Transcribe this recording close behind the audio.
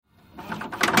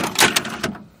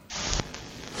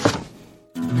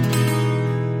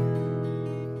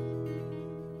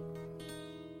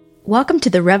Welcome to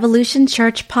the Revolution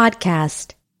Church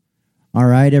podcast. All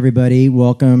right, everybody.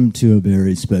 Welcome to a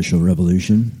very special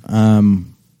Revolution.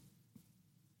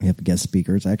 We have guest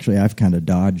speakers. Actually, I've kind of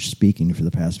dodged speaking for the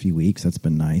past few weeks. That's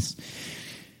been nice.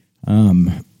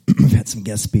 I've had some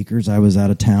guest speakers. I was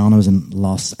out of town. I was in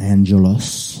Los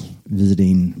Angeles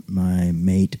visiting my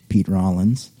mate, Pete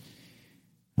Rollins.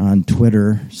 On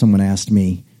Twitter, someone asked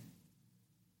me,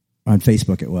 on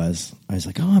Facebook it was, I was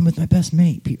like, oh, I'm with my best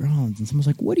mate, Pete Rollins. And someone was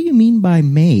like, what do you mean by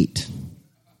mate?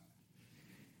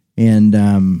 And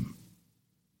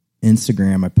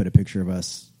Instagram, I put a picture of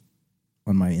us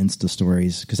on my Insta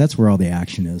stories, because that's where all the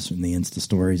action is, in the Insta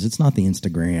stories. It's not the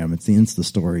Instagram, it's the Insta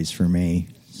stories for me.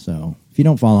 So if you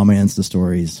don't follow my Insta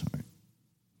stories,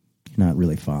 you're not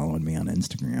really following me on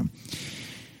Instagram.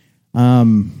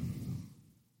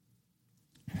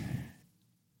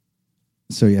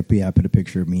 So yeah, I put a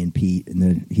picture of me and Pete, and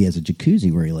then he has a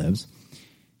jacuzzi where he lives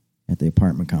at the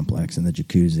apartment complex in the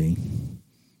jacuzzi.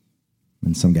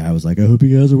 And some guy was like, I hope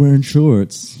you guys are wearing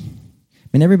shorts.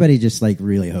 And everybody just like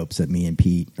really hopes that me and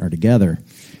Pete are together.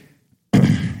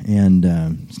 And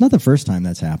it's not the first time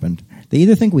that's happened. They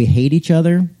either think we hate each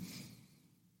other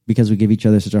because we give each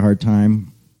other such a hard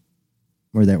time,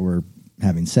 or that we're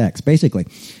having sex, basically.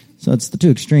 So it's the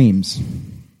two extremes.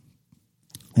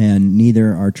 And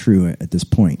neither are true at this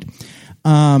point.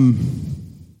 Keeping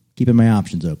my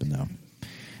options open, though.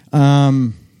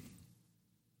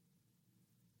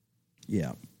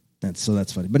 Yeah, that's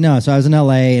funny. But no, so I was in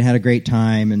L.A. and had a great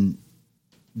time and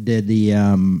did the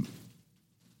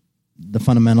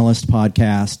Fundamentalist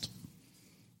podcast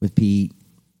with Pete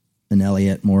and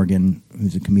Elliot Morgan,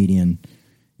 who's a comedian,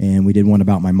 and we did one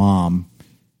about my mom.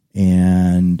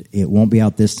 And it won't be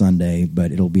out this Sunday,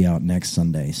 but it'll be out next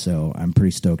Sunday. So I'm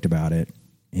pretty stoked about it,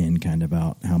 and kind of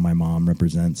about how my mom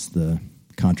represents the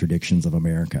contradictions of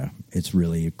America. It's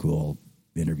really a cool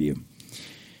interview.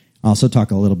 I'll also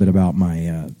talk a little bit about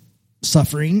my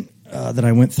suffering that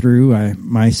I went through.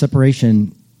 My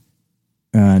separation,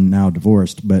 now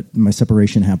divorced, but my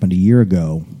separation happened a year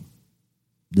ago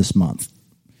this month.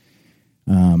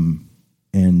 And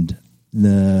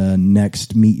the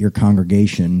next Meet Your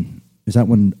Congregation, is that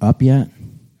one up yet?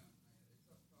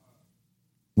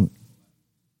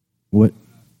 What?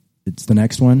 It's the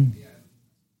next one?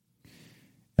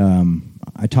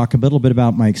 I talk a little bit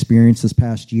about my experience this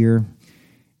past year.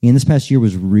 And this past year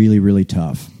was really, really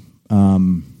tough. Yeah,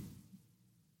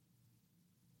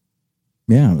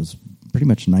 it was pretty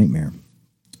much a nightmare.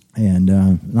 And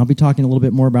I'll be talking a little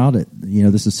bit more about it. You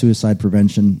know, this is Suicide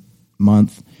Prevention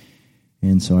Month.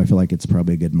 And so I feel like it's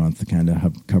probably a good month to kind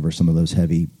of cover some of those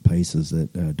heavy places,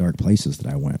 dark places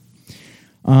that I went.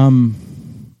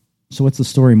 So what's the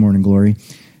story, Morning Glory?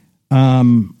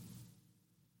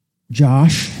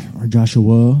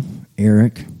 Joshua,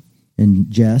 Eric,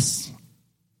 and Jess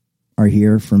are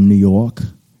here from New York.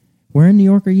 Where in New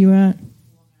York are you at?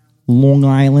 Long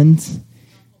Island.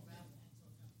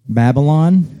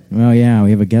 Babylon? Oh, yeah,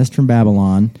 we have a guest from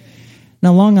Babylon.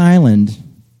 Now, Long Island...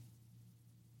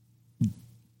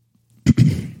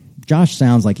 Josh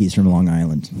sounds like he's from Long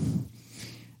Island.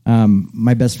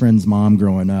 My best friend's mom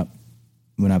growing up,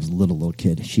 when I was a little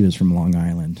kid, she was from Long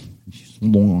Island. She's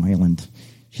from Long Island.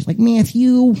 She's like,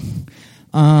 Matthew,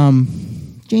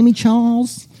 Jamie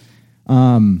Charles.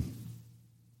 How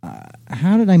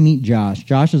did I meet Josh?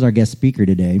 Josh is our guest speaker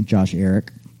today, Josh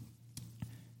Eric.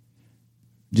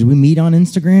 Did we meet on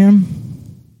Instagram?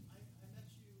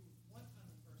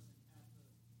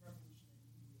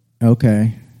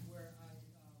 Okay.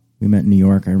 We met in New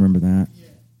York. I remember that. Yeah.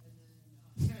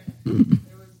 And then the only thing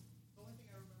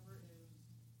I remember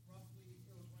is roughly it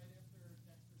was right after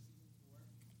Dexter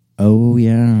season 4. Oh,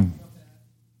 yeah. And then,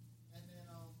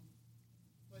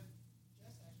 but Jess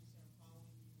actually started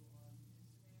following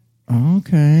you on Instagram.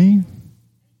 Okay.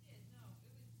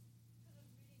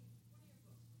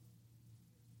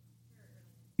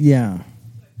 Yeah.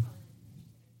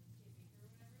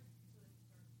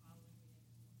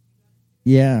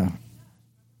 Yeah.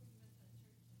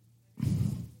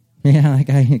 Yeah, that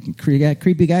guy, you got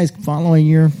creepy guys following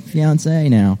your fiance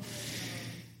now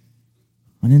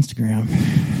on Instagram.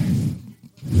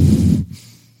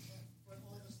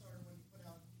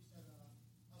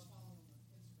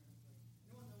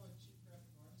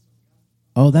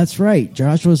 Oh, that's right.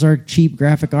 Josh was our cheap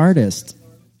graphic artist,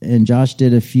 and Josh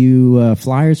did a few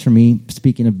flyers for me.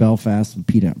 Speaking of Belfast,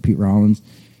 Pete Rollins,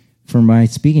 for my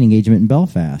speaking engagement in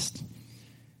Belfast,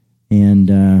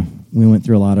 and we went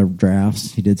through a lot of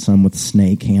drafts. He did some with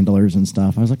snake handlers and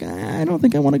stuff. I was like, I don't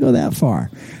think I want to go that far.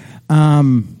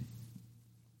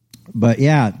 But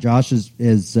yeah, Josh has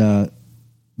been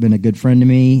a good friend to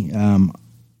me.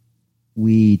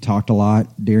 we talked a lot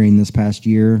during this past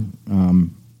year.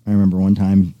 I remember one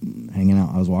time hanging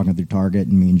out. I was walking through Target,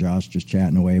 and me and Josh just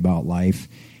chatting away about life.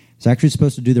 It's actually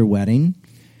supposed to do their wedding,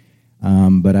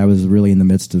 but I was really in the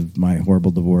midst of my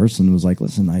horrible divorce and was like,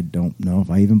 listen, I don't know if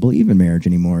I even believe in marriage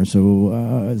anymore.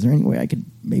 So is there any way I could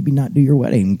maybe not do your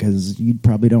wedding? Because you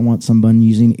probably don't want someone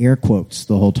using air quotes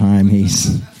the whole time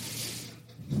he's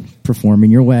performing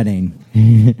your wedding.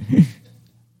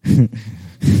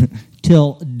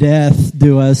 Till death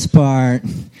do us part.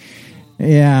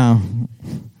 Yeah.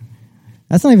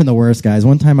 That's not even the worst, guys.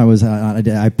 One time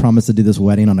I promised to do this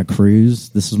wedding on a cruise.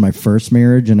 This was my first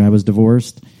marriage, and I was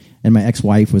divorced. And my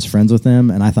ex-wife was friends with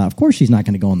him, and I thought, of course she's not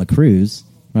going to go on the cruise.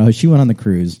 Well, she went on the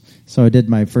cruise. So I did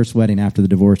my first wedding after the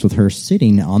divorce with her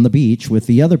sitting on the beach with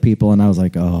the other people, and I was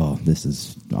like, oh, this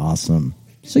is awesome.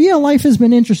 So, yeah, life has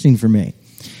been interesting for me.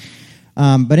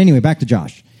 But anyway, back to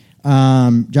Josh.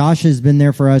 Josh has been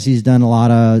there for us. He's done a lot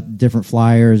of different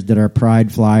flyers, did our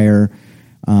Pride flyer,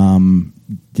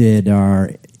 did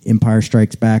our Empire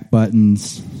Strikes Back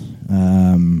buttons,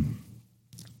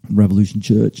 Revolution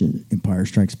Church and Empire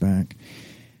Strikes Back.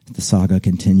 The saga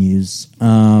continues.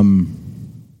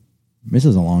 This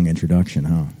is a long introduction,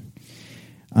 huh?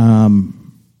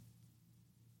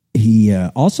 He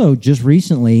also just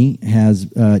recently has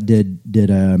did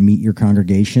a Meet Your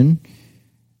Congregation,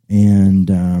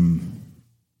 and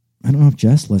I don't know if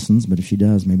Jess listens, but if she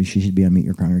does, maybe she should be on Meet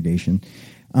Your Congregation.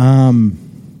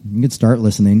 You could start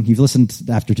listening. You've listened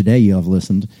after today. You have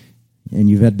listened, and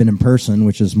you've been in person,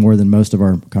 which is more than most of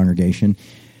our congregation,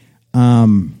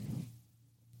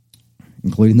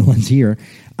 including the ones here.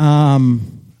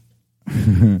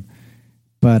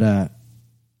 But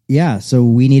yeah, so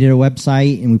we needed a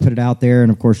website, and we put it out there.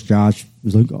 And of course, Josh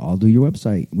was like, "I'll do your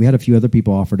website." We had a few other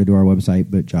people offer to do our website,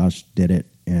 but Josh did it,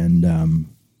 and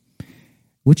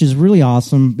which is really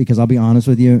awesome because I'll be honest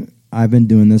with you. I've been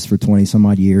doing this for 20 some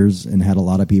odd years and had a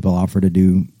lot of people offer to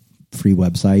do free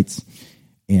websites.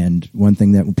 And one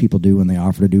thing that people do when they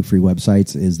offer to do free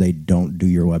websites is they don't do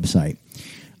your website.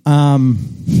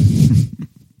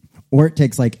 Or it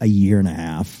takes like a year and a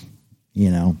half,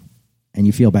 and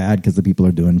you feel bad because the people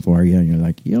are doing it for you. And you're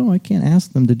like, I can't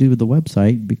ask them to do the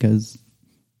website because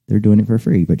they're doing it for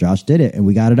free. But Josh did it and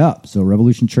we got it up. So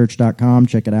revolutionchurch.com,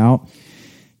 check it out.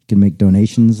 You can make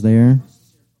donations there.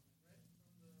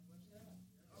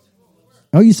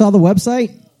 Oh, you saw the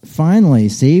website? Finally.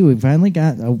 See, we finally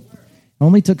got...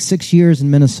 only took 6 years in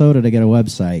Minnesota to get a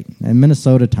website. And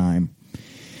Minnesota time.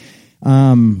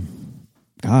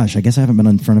 Gosh, I guess I haven't been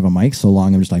in front of a mic so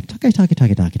long. I'm just like,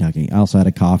 talkie. I also had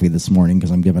a coffee this morning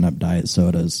because I'm giving up diet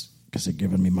sodas because they're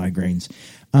giving me migraines.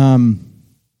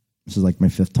 This is like my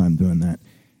 5th time doing that.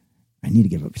 I need to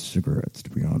give up cigarettes, to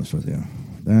be honest with you.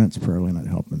 That's probably not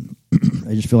helping.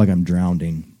 I just feel like I'm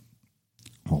drowning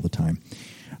all the time.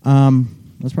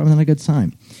 That's probably not a good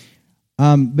sign.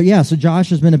 But yeah, so Josh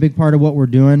has been a big part of what we're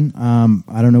doing.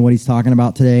 I don't know what he's talking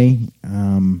about today,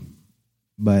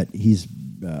 but he's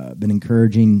been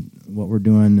encouraging what we're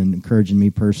doing and encouraging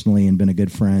me personally and been a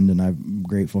good friend, and I'm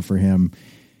grateful for him.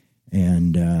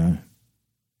 And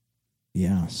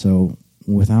yeah, so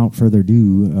without further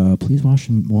ado, please wash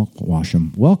him.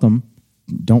 Welcome.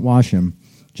 Don't wash him.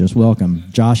 Just welcome.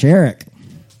 Josh Eric.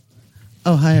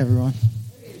 Oh, hi, everyone.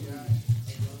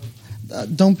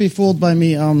 Don't be fooled by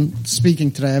me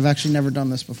speaking today. I've actually never done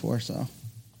this before, so.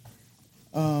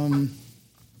 I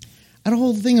had a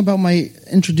whole thing about my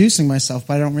introducing myself,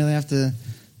 but I don't really have to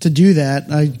do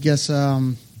that. I guess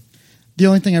the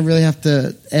only thing I really have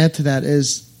to add to that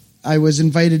is I was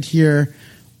invited here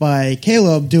by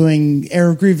Caleb doing Air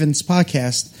of Grievance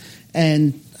podcast,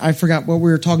 and I forgot what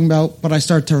we were talking about, but I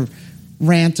started to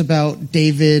rant about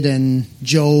David and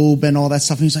Job and all that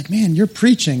stuff. And he's like, man, you're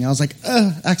preaching. I was like,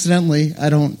 accidentally.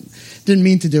 Didn't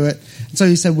mean to do it. And so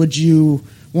he said, would you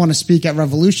want to speak at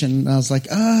Revolution? And I was like,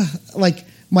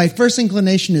 my first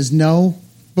inclination is no,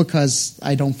 because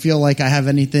I don't feel like I have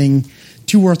anything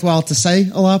too worthwhile to say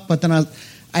a lot. But then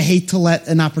I hate to let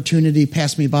an opportunity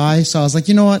pass me by. So I was like,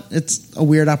 you know what? It's a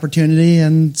weird opportunity.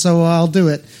 And so I'll do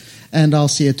it. And I'll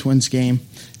see a Twins game.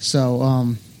 So,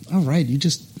 all right. You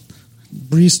just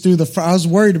breezed through I was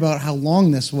worried about how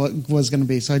long this was going to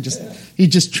be. So he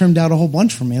just trimmed out a whole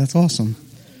bunch for me. That's awesome.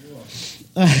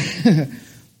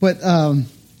 But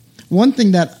one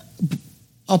thing that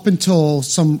up until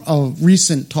some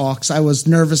recent talks I was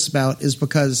nervous about is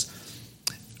because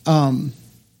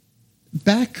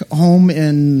back home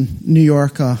in New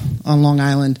York on Long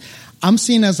Island, I'm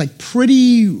seen as like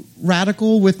pretty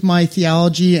radical with my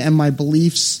theology and my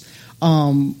beliefs.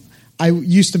 I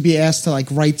used to be asked to like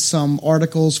write some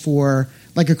articles for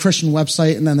like a Christian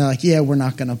website, and then they're like, yeah, we're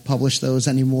not going to publish those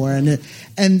anymore.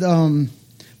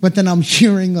 But then I'm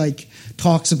hearing like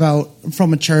talks about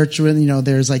from a church when, you know,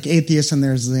 there's like atheists and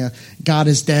there's God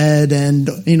is dead and,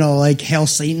 you know, like hail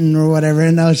Satan or whatever.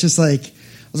 And I was like,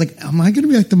 am I going to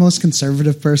be like the most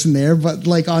conservative person there? But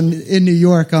like in New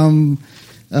York, I'm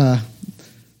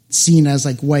seen as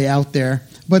like way out there.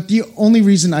 But the only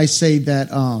reason I say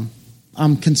that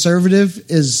I'm conservative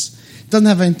doesn't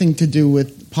have anything to do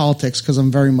with politics, because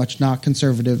I'm very much not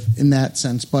conservative in that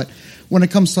sense. But when it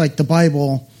comes to like the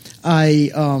Bible, I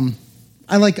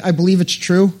believe it's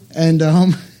true, and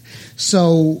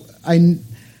so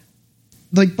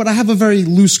but I have a very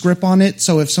loose grip on it.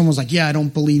 So if someone's like, yeah, I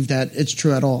don't believe that it's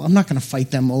true at all, I'm not going to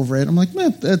fight them over it. I'm like,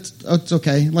 it's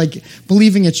okay. Like,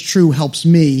 believing it's true helps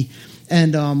me.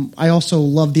 And I also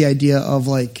love the idea of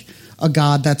like a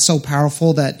God that's so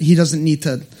powerful that he doesn't need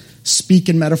to speak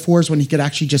in metaphors when he could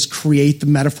actually just create the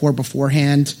metaphor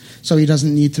beforehand. So he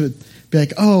doesn't need to be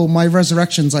like, oh, my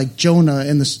resurrection's like Jonah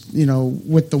in this, you know,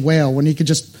 with the whale, when he could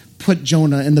just put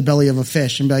Jonah in the belly of a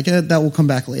fish and be like, that will come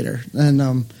back later.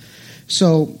 And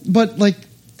but like,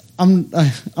 I'm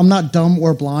not dumb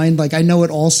or blind. Like, I know it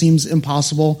all seems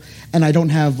impossible, and I don't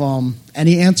have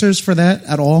any answers for that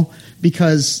at all,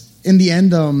 because in the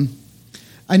end,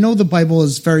 I know the Bible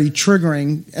is very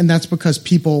triggering, and that's because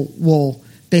people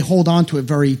they hold on to it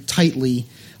very tightly,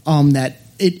 that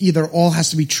it either all has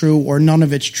to be true or none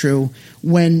of it's true.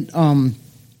 When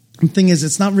the thing is,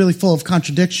 it's not really full of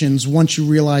contradictions once you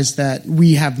realize that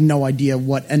we have no idea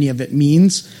what any of it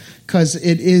means, because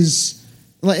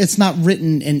it's not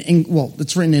written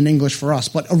it's written in English for us,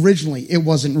 but originally it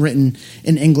wasn't written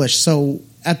in English. So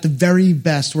at the very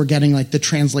best, we're getting like the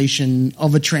translation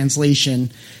of a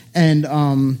translation, and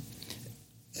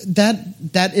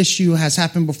that issue has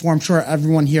happened before. I'm sure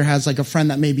everyone here has like a friend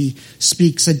that maybe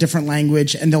speaks a different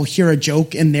language, and they'll hear a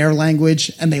joke in their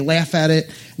language and they laugh at it,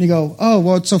 and you go, oh,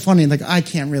 well, it's so funny. And like,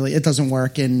 it doesn't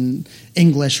work in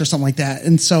English or something like that.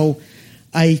 And so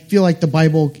I feel like the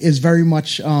Bible is very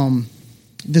much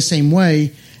the same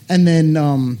way. And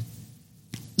then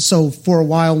so for a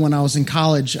while when I was in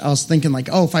college, I was thinking like,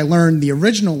 oh, if I learn the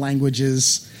original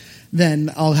languages,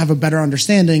 then I'll have a better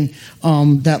understanding.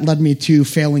 That led me to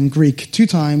failing Greek 2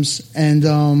 times. And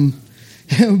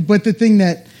but the thing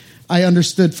that I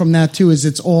understood from that too is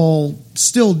it's all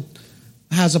still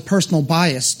has a personal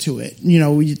bias to it. You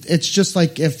know, it's just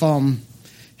like if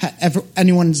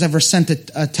anyone's ever sent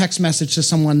a text message to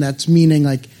someone that's meaning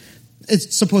like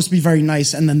it's supposed to be very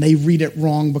nice, and then they read it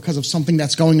wrong because of something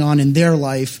that's going on in their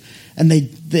life, and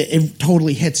it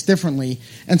totally hits differently.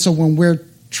 And so when we're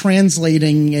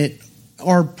translating it,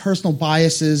 our personal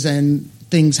biases and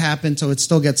things happen, so it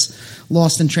still gets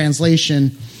lost in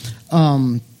translation.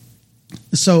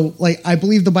 So like, I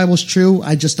believe the Bible's true,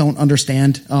 I just don't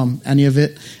understand any of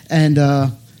it. And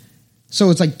so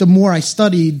it's like the more I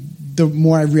studied, the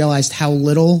more I realized how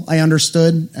little I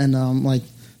understood. And like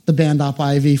the band Op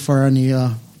Ivy, for any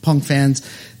punk fans,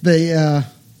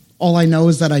 all I know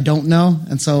is that I don't know.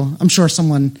 And so I'm sure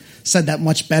someone said that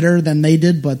much better than they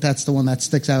did, but that's the one that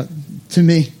sticks out to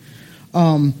me.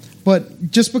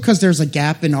 But just because there's a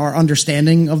gap in our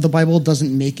understanding of the Bible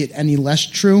doesn't make it any less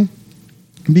true,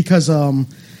 because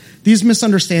these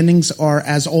misunderstandings are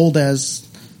as old as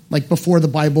like before the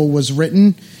Bible was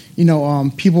written. You know,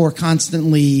 people were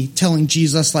constantly telling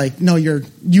Jesus like, no, you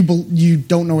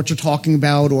don't know what you're talking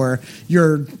about, or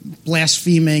you're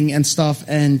blaspheming and stuff.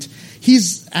 And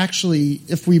he's actually,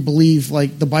 if we believe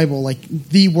like the Bible, like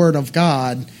the Word of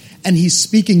God, and he's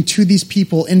speaking to these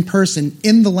people in person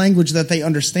in the language that they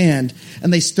understand,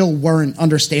 and they still weren't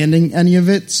understanding any of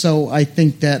it. So I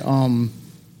think that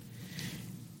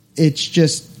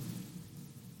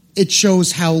it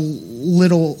shows how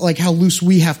little, like how loose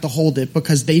we have to hold it,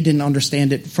 because they didn't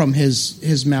understand it from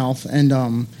his mouth.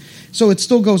 And so it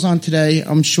still goes on today.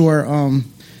 I'm sure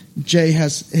Jay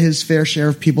has his fair share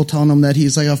of people telling him that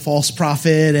he's like a false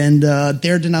prophet, and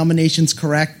their denomination's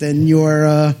correct, and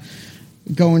you're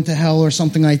going to hell or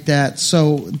something like that.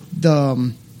 So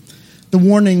the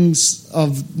warnings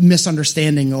of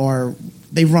misunderstanding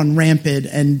they run rampant,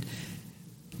 and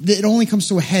it only comes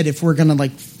to a head if we're going to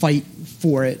like fight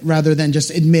for it rather than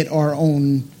just admit our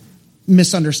own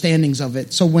misunderstandings of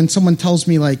it. So when someone tells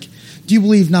me like, do you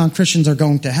believe non-Christians are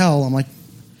going to hell? I'm like,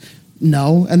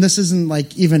 no. And this isn't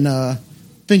like even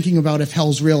thinking about if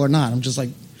hell's real or not. I'm just like,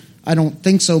 I don't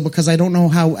think so, because I don't know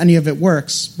how any of it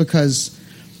works. Because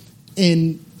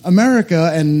in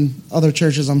America and other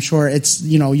churches, I'm sure it's,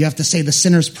 you know, you have to say the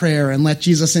sinner's prayer and let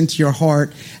Jesus into your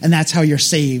heart, and that's how you're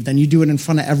saved. And you do it in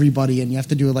front of everybody, and you have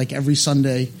to do it like every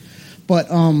Sunday. But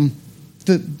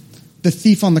the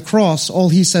thief on the cross, all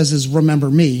he says is, remember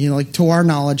me. You know, like, to our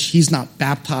knowledge, he's not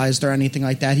baptized or anything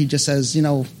like that. He just says, you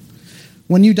know,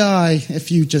 when you die, if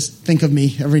you just think of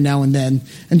me every now and then.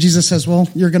 And Jesus says, well,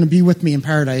 you're going to be with me in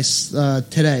paradise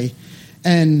today.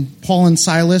 And Paul and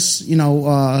Silas, you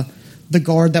know, the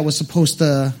guard that was supposed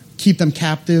to keep them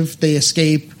captive, they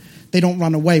escape. They don't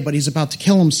run away, but he's about to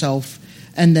kill himself.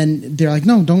 And then they're like,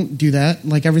 no, don't do that.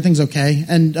 Like, everything's okay.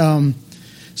 And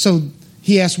so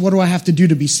he asks, what do I have to do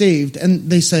to be saved? And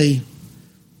they say,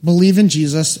 believe in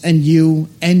Jesus, and you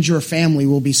and your family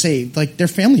will be saved. Like, their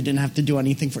family didn't have to do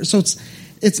anything for it. So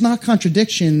it's not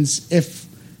contradictions if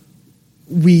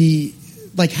we,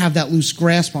 like, have that loose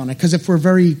grasp on it. Because if we're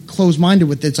very closed-minded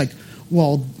with it, it's like,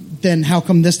 well, then how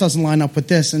come this doesn't line up with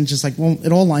this? And just like, well,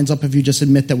 it all lines up if you just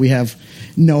admit that we have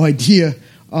no idea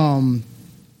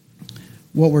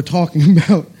what we're talking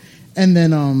about. And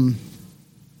then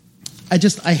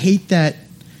I hate that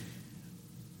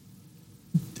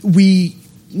we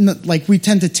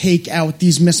tend to take out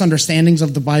these misunderstandings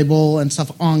of the Bible and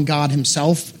stuff on God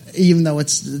himself, even though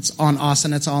it's on us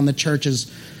and it's on the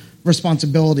church's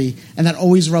responsibility. And that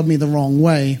always rubbed me the wrong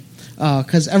way.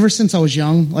 Because ever since I was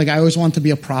young, like, I always wanted to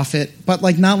be a prophet, but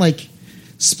like, not like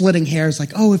splitting hairs, like,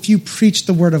 oh, if you preach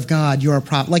the word of God, you're a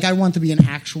prophet. Like, I want to be an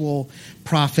actual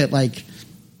prophet, like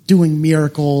doing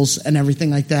miracles and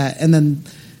everything like that. And then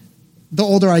the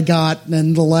older I got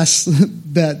and the less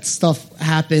that stuff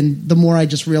happened, the more I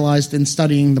just realized in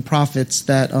studying the prophets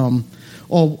that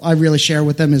all I really share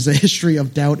with them is a history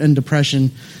of doubt and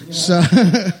depression.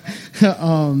 Yeah.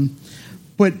 So,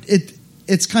 but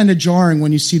it's kind of jarring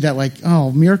when you see that, like,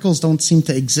 oh, miracles don't seem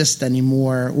to exist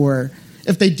anymore. Or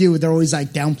if they do, they're always like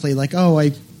downplayed, like, oh,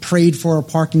 I prayed for a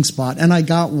parking spot and I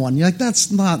got one. You're like, that's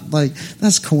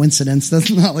coincidence.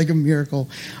 That's not like a miracle.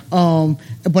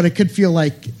 But it could feel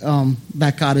like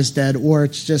that God is dead, or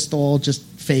it's just all just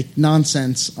fake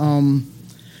nonsense.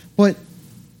 But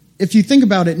if you think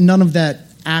about it, none of that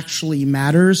actually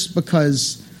matters,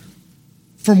 because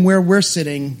from where we're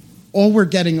sitting, all we're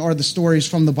getting are the stories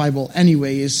from the Bible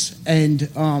anyways.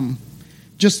 And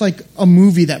just like a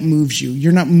movie that moves you,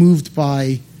 you're not moved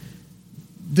by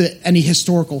any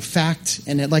historical fact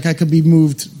in it. Like, I could be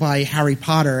moved by Harry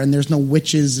Potter, and there's no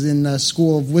witches in the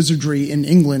school of wizardry in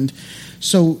England.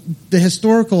 So the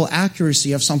historical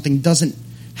accuracy of something doesn't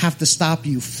have to stop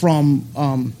you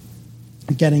from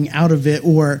getting out of it,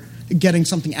 or getting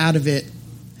something out of it.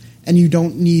 And you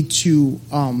don't need to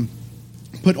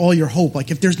put all your hope.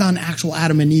 Like, if there's not an actual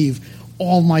Adam and Eve,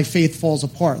 all my faith falls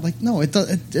apart. Like, no,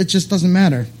 it just doesn't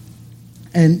matter.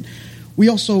 And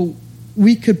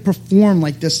we could perform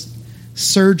like this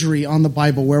surgery on the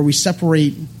Bible where we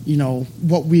separate, you know,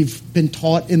 what we've been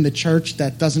taught in the church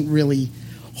that doesn't really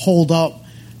hold up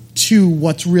to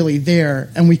what's really there,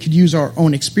 and we could use our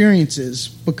own experiences.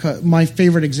 Because my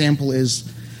favorite example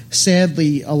is,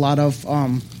 sadly, a lot of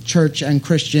church and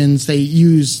Christians, they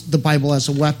use the Bible as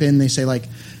a weapon. They say, like,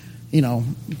 you know,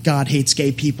 God hates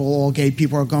gay people, all gay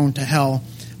people are going to hell.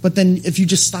 But then if you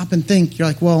just stop and think, you're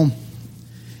like, well,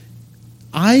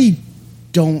 I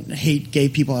don't hate gay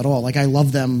people at all. Like, I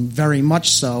love them very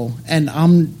much so,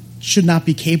 and should not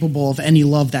be capable of any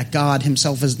love that God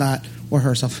himself is not, or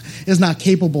herself, is not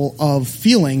capable of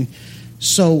feeling.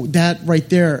 So that right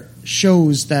there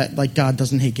shows that, like, God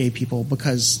doesn't hate gay people,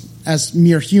 because as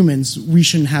mere humans, we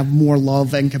shouldn't have more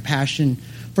love and compassion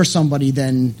for somebody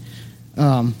than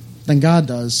God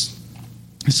does.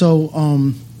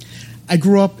 So I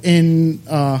grew up in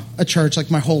a church, like,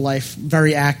 my whole life,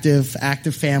 very active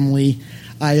family.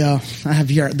 I have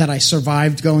here that I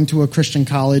survived going to a Christian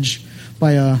college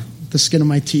by the skin of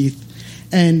my teeth.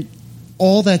 And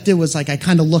all that did was, like, I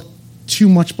kind of looked too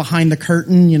much behind the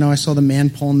curtain. You know, I saw the man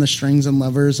pulling the strings and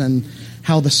levers and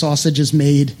how the sausage is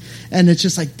made. And it's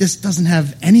just like, this doesn't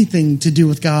have anything to do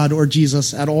with God or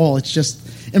Jesus at all. It's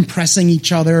just impressing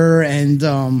each other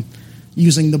and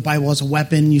using the Bible as a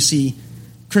weapon. You see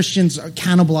Christians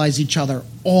cannibalize each other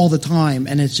all the time.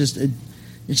 And it's just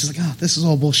like, oh, this is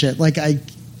all bullshit. Like,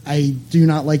 I do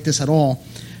not like this at all.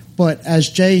 But as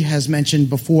Jay has mentioned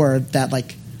before, that,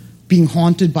 like, being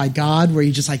haunted by God, where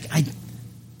you just like,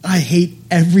 I hate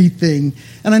everything.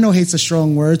 And I know hate's a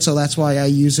strong word, so that's why I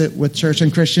use it with church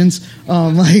and Christians.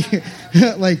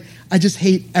 Like, I just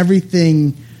hate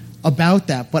everything about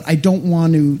that. But I don't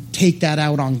want to take that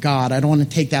out on God. I don't want to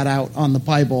take that out on the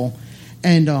Bible.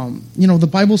 And, you know, the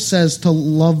Bible says to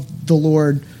love the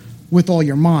Lord with all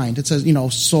your mind. It says, you know,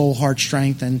 soul, heart,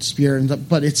 strength, and spirit.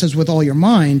 But it says with all your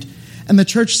mind. And the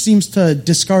church seems to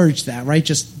discourage that, right?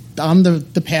 Just, I'm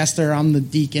the pastor, I'm the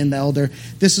deacon, the elder.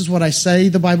 This is what I say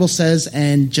the Bible says,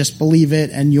 and just believe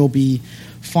it, and you'll be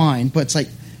fine. But it's like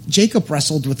Jacob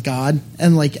wrestled with God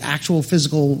and like actual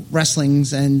physical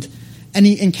wrestlings, and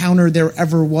any encounter there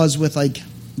ever was with like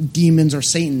demons or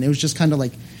Satan, it was just kind of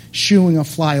like shooing a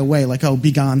fly away, like, oh,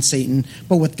 be gone, Satan.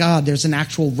 But with God, there's an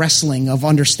actual wrestling of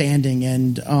understanding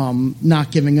and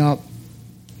not giving up.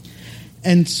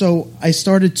 And so I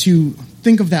started to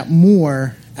think of that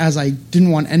more, as I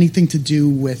didn't want anything to do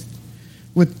with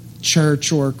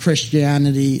church or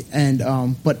Christianity,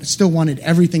 and but still wanted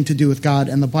everything to do with God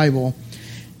and the Bible.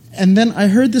 And then I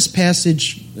heard this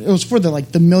passage. It was for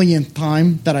the millionth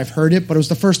time that I've heard it, but it was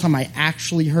the first time I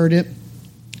actually heard it.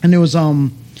 And it was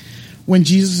when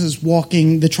Jesus is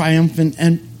walking the triumphant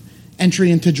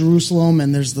entry into Jerusalem,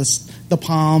 and there's the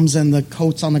palms and the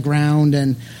coats on the ground,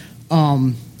 and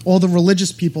all the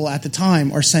religious people at the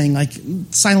time are saying, like,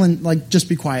 silent, like, just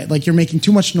be quiet, like, you're making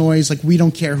too much noise, like, we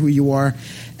don't care who you are.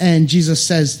 And Jesus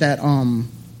says that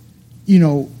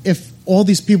if all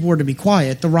these people were to be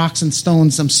quiet, the rocks and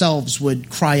stones themselves would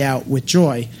cry out with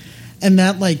joy. And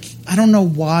that, like, I don't know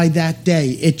why that day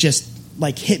it just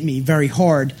like hit me very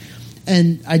hard.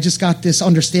 And I just got this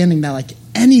understanding that like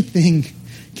anything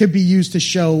could be used to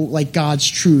show like God's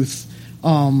truth,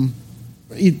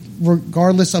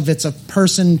 regardless of it's a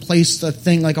person, place, a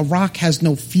thing. Like a rock has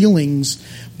no feelings,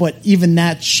 but even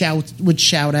that would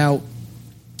shout out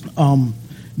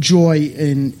joy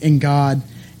in God.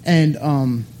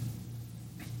 And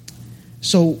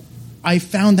so I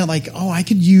found that like, oh, I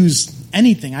could use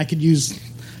anything. I could use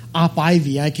Op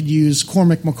Ivy. I could use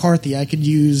Cormac McCarthy. I could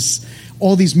use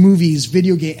all these movies,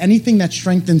 video game, anything that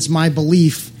strengthens my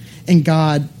belief in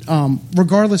God,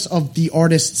 regardless of the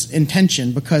artist's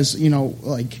intention, because,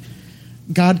 like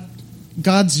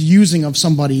God's using of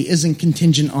somebody isn't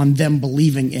contingent on them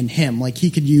believing in him. Like he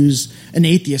could use an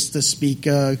atheist to speak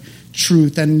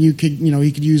truth, and he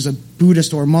could use a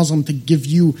Buddhist or a Muslim to give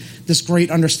you this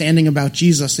great understanding about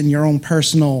Jesus in your own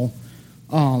personal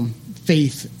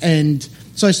faith. And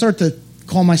so I start to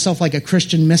call myself like a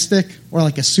Christian mystic or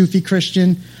like a Sufi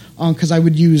Christian, because I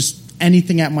would use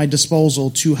anything at my disposal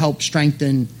to help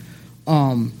strengthen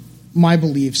my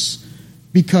beliefs,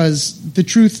 because the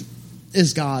truth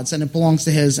is God's and it belongs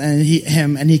to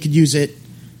him, and he could use it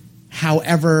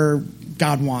however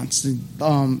God wants,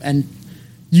 and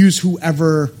use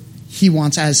whoever he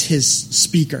wants as his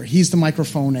speaker. He's the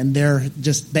microphone and they're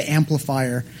just the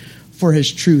amplifier for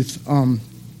his truth.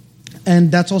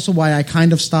 And that's also why I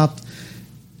kind of stopped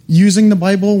using the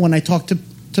Bible when I talk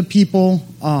to people,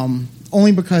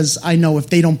 only because I know if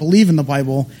they don't believe in the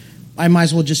Bible, I might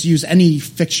as well just use any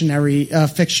fictional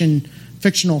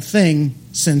thing,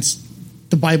 since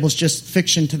the Bible's just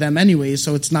fiction to them anyway,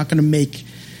 so it's not going to make,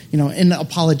 in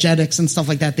apologetics and stuff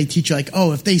like that, they teach you like,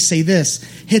 oh, if they say this,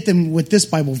 hit them with this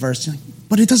Bible verse.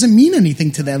 But it doesn't mean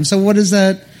anything to them, so what is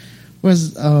that?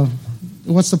 What's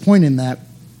the point in that?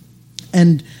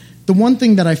 And the one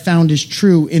thing that I found is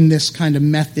true in this kind of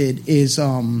method is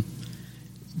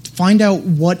find out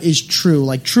what is true,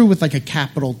 like true with like a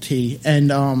capital T, and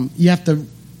you have to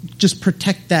just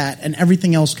protect that, and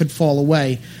everything else could fall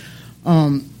away.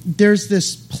 There's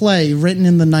this play written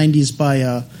in the 90s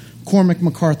by Cormac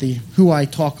McCarthy, who I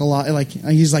talk a lot, like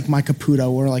he's like my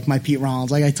Caputo or like my Pete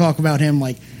Rollins. Like I talk about him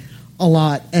like a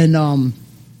lot, and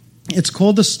it's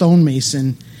called The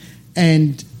Stonemason,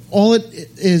 and all it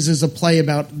is a play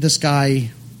about this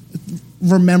guy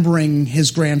remembering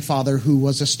his grandfather, who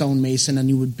was a stonemason, and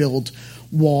he would build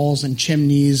walls and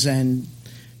chimneys and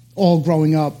all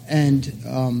growing up.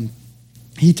 And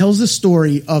he tells the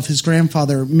story of his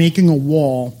grandfather making a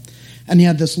wall, and he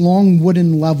had this long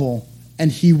wooden level, and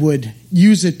he would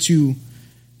use it to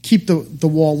keep the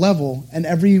wall level. And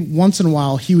every once in a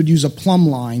while, he would use a plumb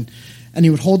line, and he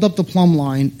would hold up the plumb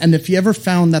line, and if he ever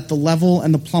found that the level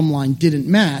and the plumb line didn't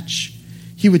match,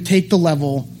 he would take the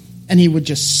level and he would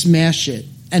just smash it.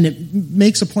 And it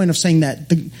makes a point of saying that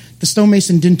the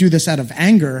stonemason didn't do this out of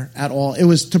anger at all. It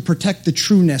was to protect the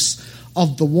trueness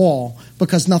of the wall,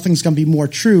 because nothing's going to be more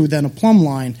true than a plumb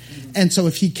line. And so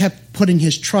if he kept putting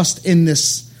his trust in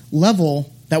this level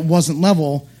that wasn't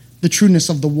level, the trueness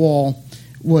of the wall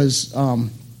was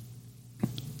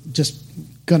just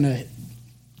going to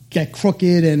get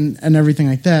crooked and everything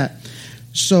like that.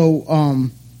 So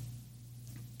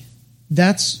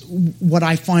that's what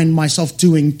I find myself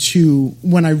doing too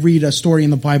when I read a story in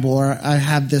the Bible, or I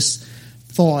have this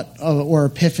thought or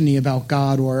epiphany about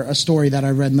God, or a story that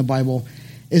I read in the Bible,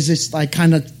 is this I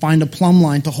kind of find a plumb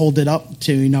line to hold it up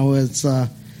to. It's so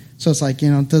it's like,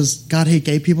 does God hate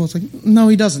gay people? It's like, no,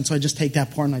 he doesn't. So I just take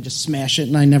that part and I just smash it,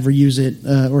 and I never use it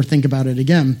or think about it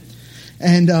again.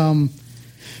 And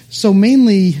so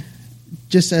mainly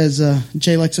just as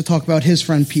Jay likes to talk about his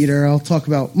friend Peter, I'll talk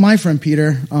about my friend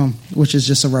Peter, which is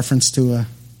just a reference to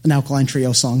an Alkaline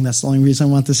Trio song. That's the only reason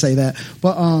I want to say that.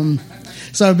 But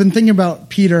so I've been thinking about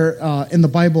Peter in the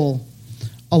Bible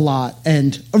a lot,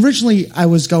 and originally I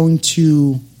was going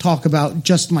to talk about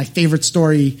just my favorite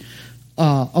story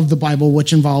of the Bible,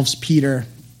 which involves Peter.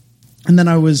 And then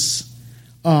I was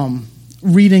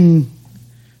reading.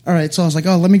 All right, so I was like,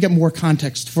 oh, let me get more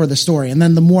context for the story. And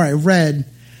then the more I read,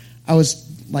 I was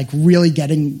like really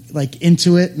getting like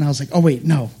into it, and I was like, oh wait,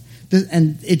 no.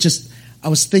 And it just, I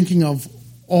was thinking of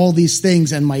all these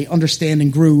things, and my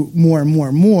understanding grew more and more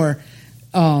and more.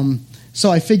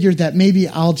 So I figured that maybe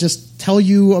I'll just tell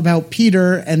you about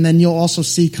Peter, and then you'll also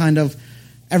see kind of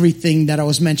everything that I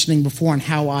was mentioning before and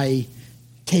how I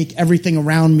take everything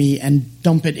around me and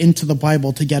dump it into the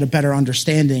Bible to get a better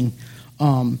understanding.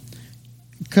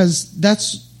 Because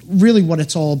that's really what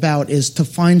it's all about, is to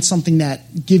find something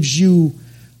that gives you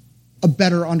a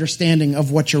better understanding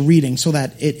of what you're reading so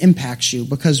that it impacts you.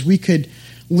 Because we could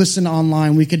listen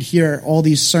online, we could hear all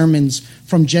these sermons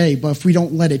from Jay, but if we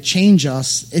don't let it change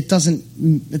us, it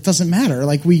doesn't matter.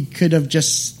 Like, we could have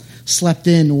just slept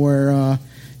in or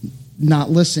not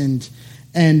listened.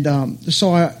 And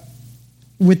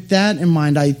with that in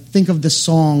mind, I think of this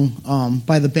song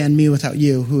by the band Me Without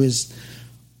You,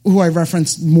 who I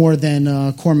referenced more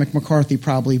than Cormac McCarthy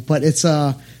probably, but it's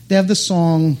they have this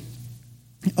song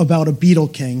about a beetle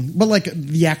king, but like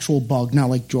the actual bug, not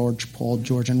like George, Paul,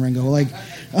 George, and Ringo. Like,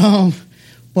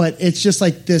 but it's just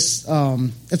like this.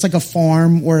 It's like a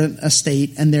farm or an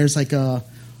estate, and there's like a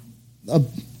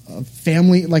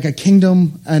family, like a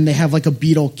kingdom, and they have like a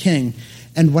beetle king.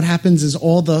 And what happens is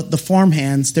all the farm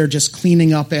hands, they're just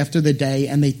cleaning up after the day,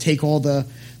 and they take all the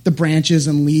branches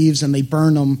and leaves and they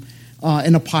burn them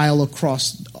in a pile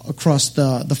across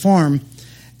the farm.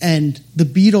 And the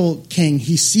beetle king,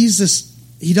 he sees this.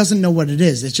 He doesn't know what it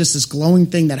is. It's just this glowing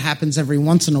thing that happens every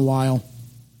once in a while.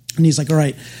 And he's like, all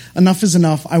right, enough is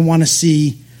enough. I want to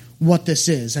see what this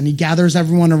is. And he gathers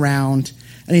everyone around,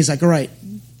 and he's like, all right,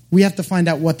 we have to find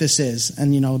out what this is.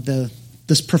 And,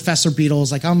 this Professor Beetle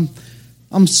is like,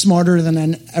 I'm smarter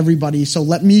than everybody, so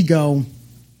let me go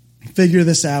figure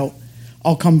this out.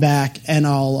 I'll come back, and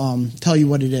I'll tell you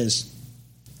what it is.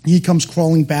 He comes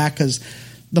crawling back because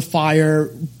the fire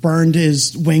burned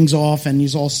his wings off, and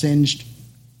he's all singed.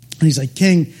 And he's like,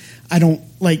 King, I don't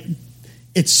like,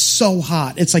 it's so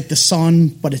hot. It's like the sun,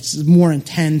 but it's more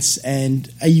intense,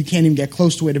 and you can't even get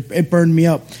close to it. It burned me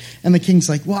up. And the king's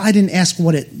like, well, I didn't ask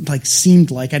what it like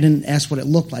seemed like. I didn't ask what it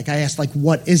looked like. I asked, like,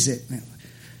 what is it?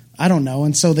 I don't know.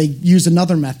 And so they use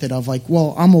another method of like,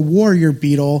 well, I'm a warrior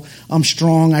beetle. I'm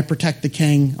strong. I protect the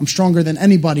king. I'm stronger than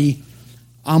anybody.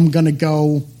 I'm going to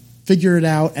go figure it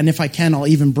out. And if I can, I'll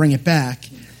even bring it back.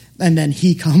 And then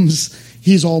he comes,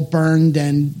 he's all burned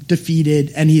and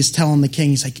defeated. And he's telling the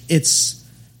king, he's like, it's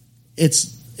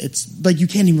like, you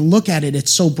can't even look at it.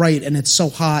 It's so bright and it's so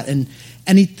hot. And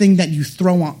anything that you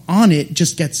throw on it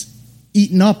just gets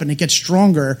eaten up and it gets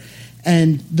stronger.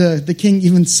 And the king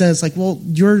even says, like, well,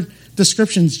 your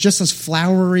description's just as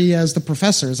flowery as the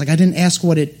professor's. Like, I didn't ask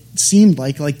what it seemed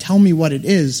like. Like, tell me what it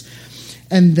is.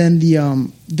 And then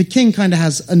the king kind of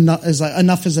has enough, is like,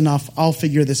 enough is enough. I'll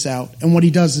figure this out. And what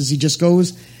he does is he just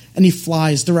goes and he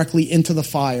flies directly into the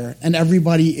fire. And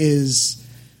everybody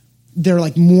they're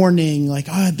like mourning, like,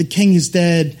 the king is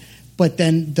dead. But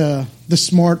then the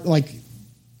smart, like,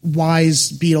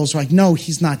 wise beetles are like, no,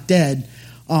 he's not dead.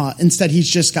 Instead,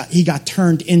 he got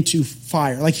turned into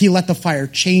fire. Like, he let the fire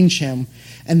change him,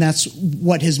 and that's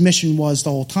what his mission was the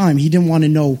whole time. He didn't want to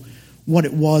know what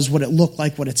it was, what it looked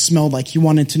like, what it smelled like. He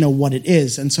wanted to know what it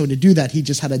is, and so to do that, he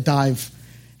just had to dive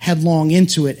headlong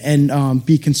into it and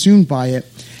be consumed by it.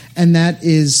 And that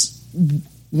is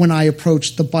when I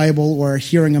approach the Bible or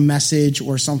hearing a message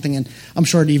or something, and I'm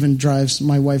sure it even drives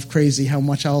my wife crazy how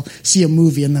much I'll see a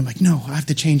movie and I'm like, no, I have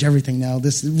to change everything now.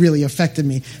 This really affected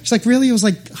me. She's like, really? It was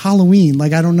like Halloween.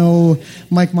 Like, I don't know,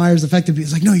 Mike Myers affected me.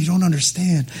 It's like, no, you don't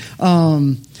understand.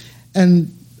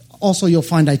 And also you'll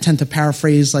find I tend to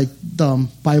paraphrase like the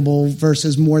Bible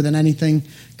verses more than anything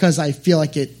because I feel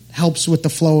like it helps with the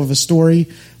flow of a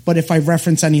story. But if I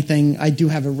reference anything, I do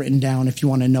have it written down if you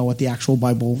want to know what the actual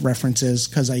Bible reference is,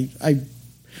 because I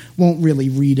won't really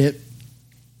read it.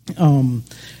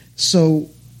 So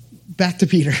back to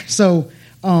Peter. So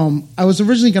I was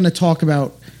originally going to talk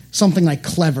about something like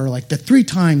clever, like the 3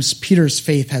 times Peter's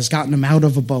faith has gotten him out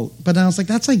of a boat. But then I was like,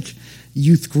 that's like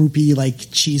youth groupie,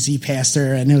 like cheesy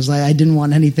pastor. And it was like I didn't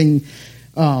want anything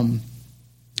to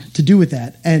do with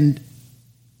that. And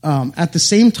at the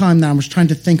same time that I was trying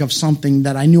to think of something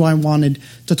that I knew I wanted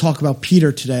to talk about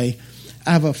Peter today,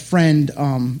 I have a friend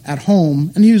at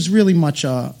home, and he was really much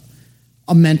a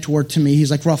mentor to me. He's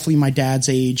like roughly my dad's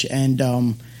age, and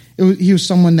he was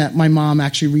someone that my mom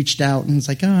actually reached out and was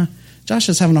like, Josh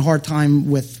is having a hard time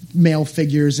with male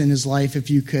figures in his life. If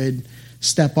you could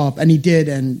step up. And he did,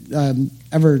 and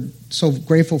ever so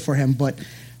grateful for him. But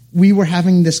we were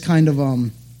having this kind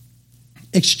of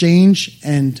exchange,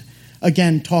 and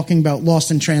again, talking about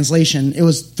lost in translation. It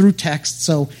was through text,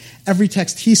 so every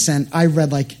text he sent, I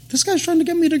read like, this guy's trying to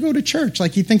get me to go to church.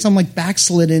 Like, he thinks I'm like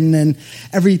backslidden, and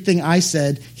everything I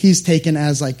said, he's taken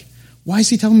as like, why is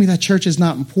he telling me that church is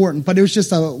not important? But it was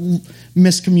just a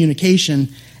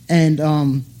miscommunication.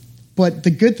 And but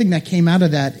the good thing that came out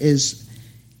of that is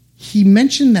he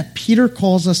mentioned that Peter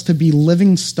calls us to be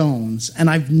living stones.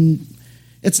 And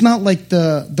it's not like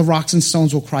the rocks and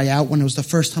stones will cry out. When it was the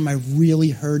first time I really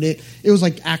heard it, it was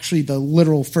like actually the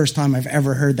literal first time I've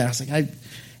ever heard that. I was like,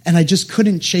 I just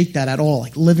couldn't shake that at all,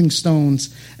 like living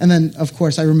stones. And then, of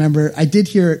course, I remember I did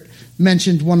hear it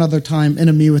mentioned one other time in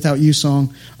a Me Without You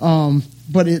song,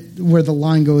 but where the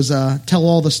line goes, tell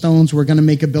all the stones we're going to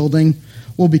make a building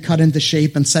will be cut into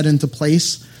shape and set into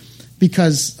place.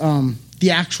 Because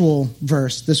the actual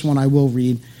verse, this one I will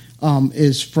read,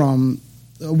 is from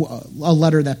a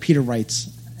letter that Peter writes.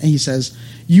 And he says,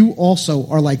 you also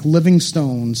are like living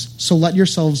stones, so let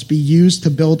yourselves be used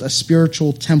to build a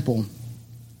spiritual temple.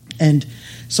 And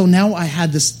so now I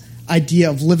had this idea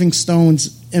of living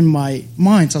stones in my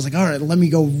mind. So I was like, all right, let me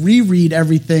go reread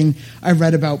everything I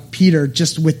read about Peter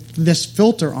just with this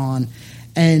filter on.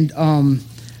 And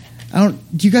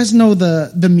do you guys know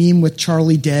the meme with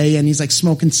Charlie Day, and he's like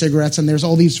smoking cigarettes, and there's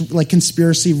all these like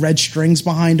conspiracy red strings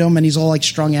behind him, and he's all like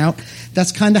strung out?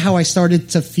 That's kind of how I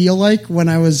started to feel like when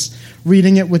I was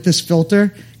reading it with this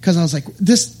filter, because I was like,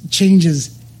 this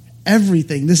changes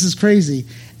everything. This is crazy.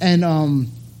 And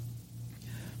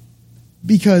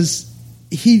because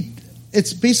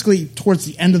it's basically towards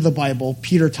the end of the Bible,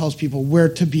 Peter tells people we're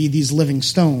to be these living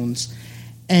stones.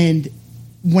 And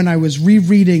when I was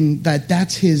rereading that,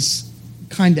 that's his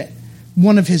kind of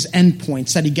one of his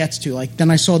endpoints that he gets to. Like, then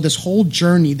I saw this whole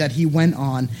journey that he went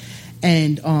on,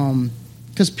 and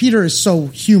because Peter is so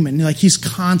human, like he's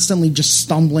constantly just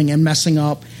stumbling and messing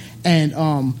up. And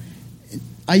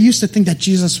I used to think that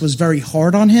Jesus was very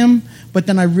hard on him, but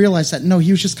then I realized that no,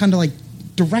 he was just kind of like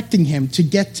directing him to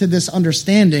get to this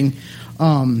understanding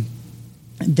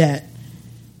that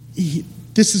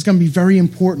this is going to be very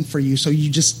important for you. So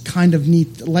you just kind of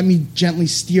need to let me gently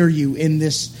steer you in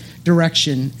this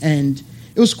direction. And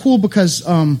it was cool because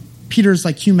Peter's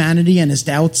like humanity and his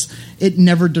doubts, it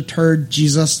never deterred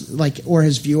Jesus, like, or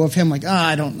his view of him. Like,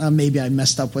 I don't know, maybe I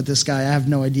messed up with this guy. I have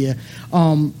no idea.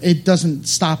 It doesn't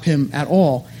stop him at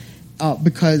all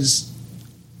because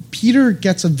Peter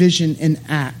gets a vision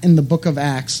in the book of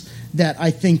Acts that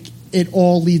I think it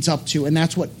all leads up to, and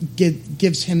that's what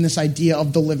gives him this idea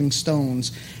of the living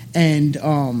stones. And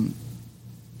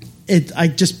I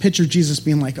just picture Jesus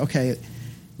being like, okay,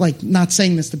 like not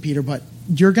saying this to Peter, but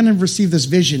you're going to receive this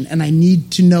vision, and I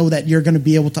need to know that you're going to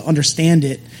be able to understand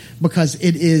it, because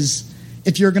it is,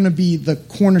 if you're going to be the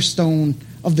cornerstone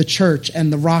of the church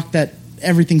and the rock that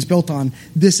everything's built on,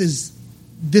 this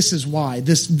is why.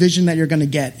 This vision that you're going to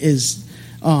get is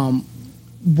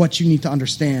what you need to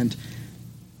understand.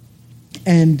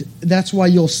 And that's why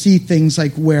you'll see things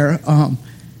like where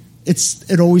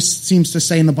it always seems to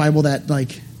say in the Bible that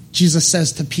like Jesus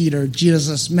says to Peter,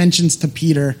 Jesus mentions to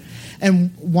Peter. And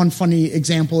one funny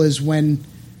example is when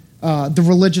the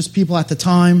religious people at the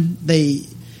time, they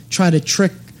try to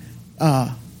trick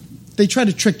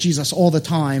Jesus all the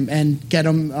time and get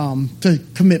him to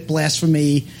commit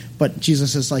blasphemy. But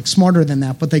Jesus is like smarter than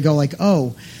that. But they go like,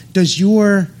 oh, does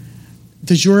your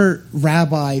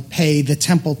rabbi pay the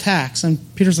temple tax? And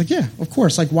Peter's like, yeah, of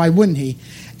course. Like, why wouldn't he?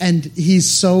 And he's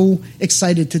so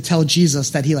excited to tell Jesus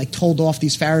that he like told off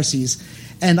these Pharisees.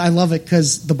 And I love it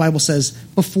because the Bible says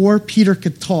before Peter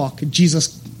could talk,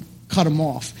 Jesus cut him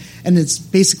off. And it's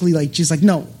basically like, Jesus like,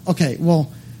 no, okay,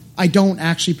 well, I don't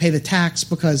actually pay the tax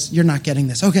because you're not getting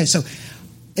this. Okay, so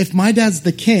if my dad's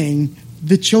the king,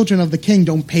 the children of the king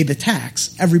don't pay the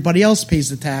tax. Everybody else pays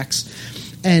the tax.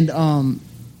 And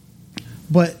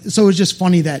but so it's just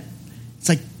funny that it's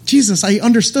like, Jesus, I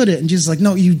understood it. And Jesus is like,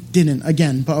 no, you didn't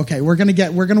again. But okay, we're going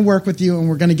to work with you and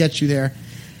we're going to get you there.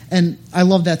 And I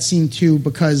love that scene too,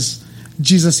 because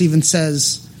Jesus even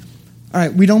says, all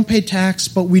right, we don't pay tax,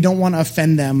 but we don't want to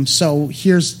offend them. So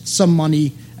here's some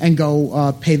money and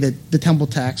go pay the temple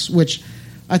tax, which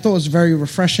I thought was very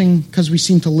refreshing because we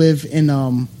seem to live in,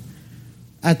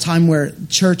 a time where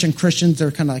church and Christians,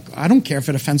 they're kind of like, I don't care if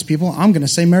it offends people. I'm going to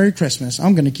say Merry Christmas.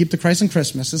 I'm going to keep the Christ in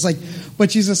Christmas. It's like, but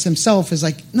Jesus himself is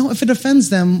like, no, if it offends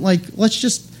them, like, let's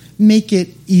just make it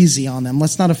easy on them.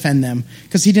 Let's not offend them,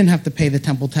 because he didn't have to pay the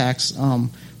temple tax,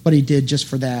 but he did just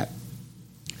for that.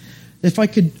 If I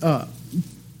could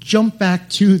jump back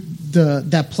to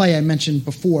that play I mentioned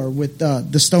before with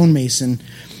the stonemason,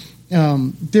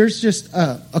 there's just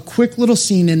a quick little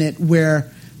scene in it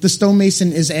where the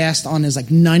stonemason is asked on his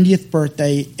 90th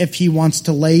birthday if he wants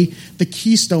to lay the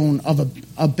keystone of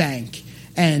a bank,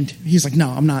 and he's like, "No,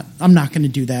 I'm not going to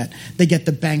do that." They get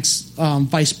the bank's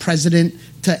vice president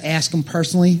to ask him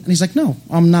personally, and he's like, "No,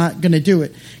 I'm not going to do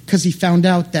it," because he found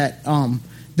out that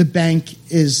the bank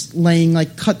is laying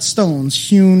cut stones,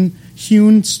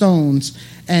 hewn stones.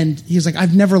 And he's like,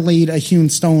 I've never laid a hewn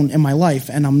stone in my life,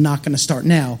 and I'm not going to start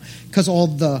now, because all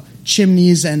the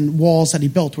chimneys and walls that he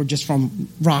built were just from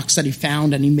rocks that he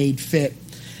found and he made fit.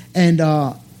 And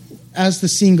as the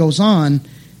scene goes on,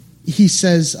 he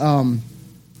says,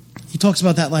 he talks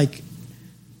about that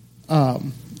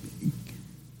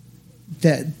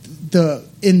that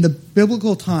in the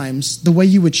biblical times, the way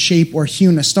you would shape or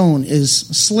hewn a stone is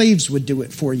slaves would do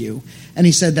it for you. And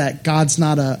he said that God's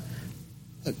not a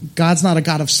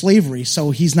God of slavery,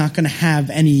 so he's not going to have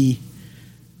any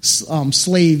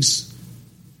slaves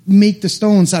make the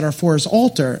stones that are for his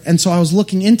altar. And so I was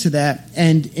looking into that,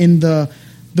 and in the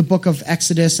book of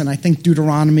Exodus and I think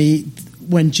Deuteronomy,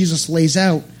 when Jesus lays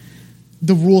out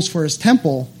the rules for his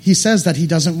temple, he says that he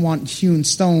doesn't want hewn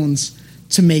stones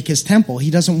to make his temple. He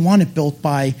doesn't want it built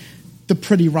by the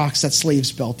pretty rocks that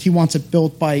slaves built. He wants it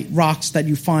built by rocks that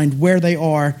you find where they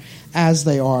are, as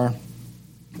they are.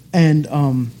 And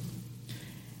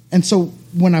so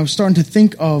when I was starting to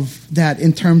think of that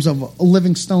in terms of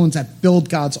living stones that build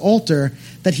God's altar,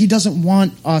 that he doesn't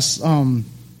want us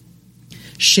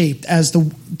shaped as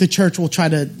the church will try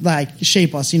to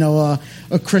shape us. A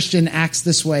Christian acts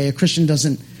this way. A Christian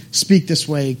doesn't speak this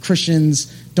way.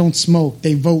 Christians don't smoke.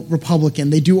 They vote Republican.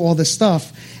 They do all this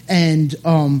stuff. And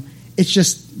it's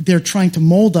just they're trying to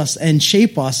mold us and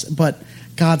shape us, but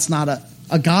God's not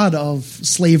a God of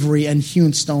slavery and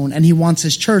hewn stone, and he wants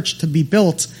his church to be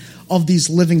built of these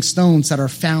living stones that are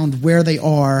found where they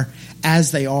are,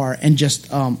 as they are, and just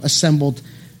assembled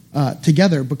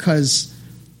together, because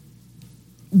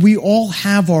we all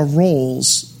have our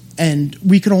roles, and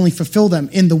we can only fulfill them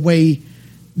in the way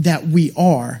that we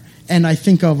are. And I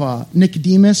think of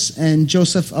Nicodemus and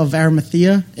Joseph of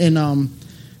Arimathea in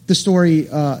the story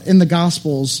in the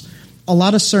Gospels. A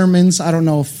lot of sermons, I don't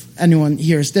know if anyone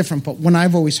here is different, but when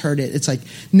I've always heard it, it's like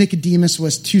Nicodemus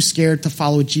was too scared to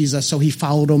follow Jesus, so he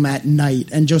followed him at night.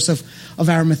 And Joseph of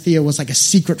Arimathea was like a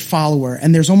secret follower.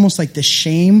 And there's almost like this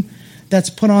shame that's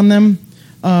put on them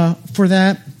for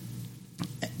that.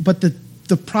 But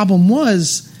the problem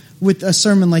was, with a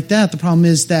sermon like that, the problem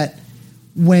is that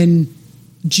when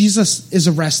Jesus is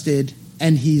arrested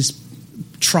and he's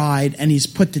tried and he's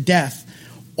put to death,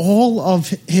 all of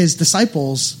his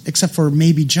disciples, except for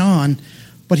maybe John,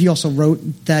 but he also wrote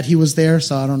that he was there,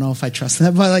 so I don't know if I trust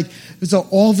that. But so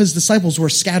all of his disciples were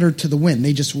scattered to the wind.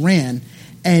 They just ran.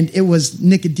 And it was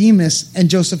Nicodemus and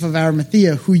Joseph of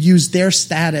Arimathea who used their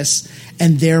status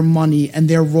and their money and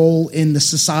their role in the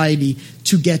society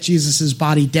to get Jesus'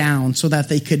 body down so that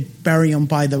they could bury him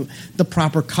by the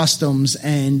proper customs.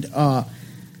 And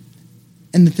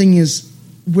the thing is,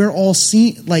 we're all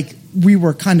seen, we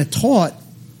were kind of taught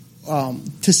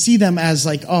to see them as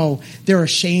they're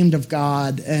ashamed of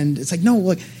God. And it's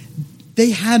no,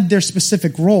 they had their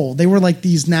specific role. They were like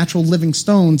these natural living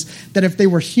stones that if they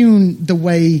were hewn the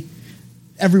way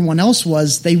everyone else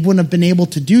was, they wouldn't have been able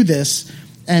to do this.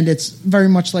 And it's very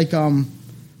much like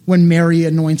when Mary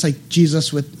anoints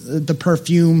Jesus with the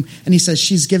perfume, and he says,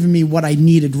 she's given me what I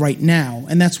needed right now.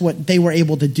 And that's what they were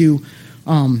able to do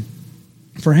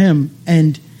for him.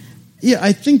 And yeah,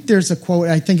 I think there's a quote,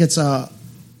 I think it's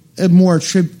more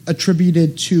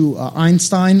attributed to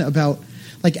Einstein about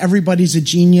everybody's a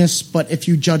genius, but if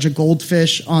you judge a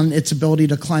goldfish on its ability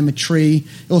to climb a tree,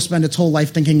 it'll spend its whole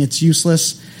life thinking it's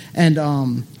useless. And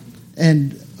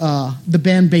the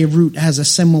band Beirut has a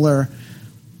similar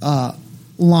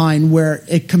line where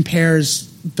it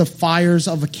compares the fires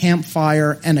of a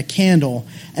campfire and a candle,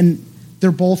 and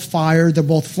they're both fire, they're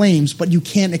both flames, but you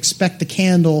can't expect the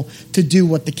candle to do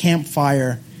what the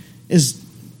campfire is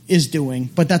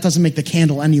doing, but that doesn't make the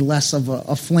candle any less of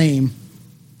a flame.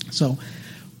 So,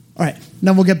 all right,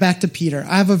 now we'll get back to Peter.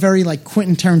 I have a very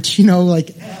Quentin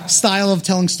Tarantino style of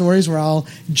telling stories where I'll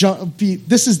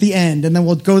this is the end, and then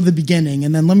we'll go to the beginning,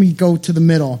 and then let me go to the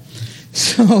middle.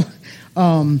 So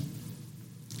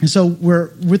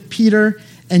we're with Peter,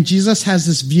 And Jesus has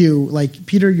this view, like,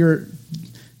 Peter,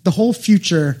 the whole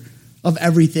future of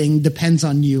everything depends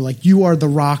on you. Like, you are the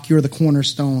rock, you're the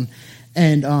cornerstone.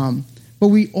 And but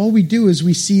all we do is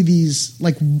we see these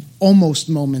like almost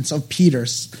moments of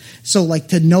Peter's. So like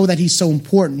to know that he's so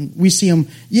important, we see him,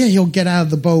 he'll get out of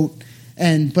the boat,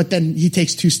 but then he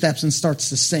takes 2 steps and starts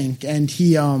to sink. And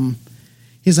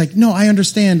he's like, no, I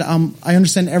understand. I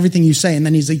understand everything you say. And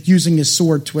then he's like using his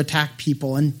sword to attack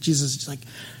people. And Jesus is like,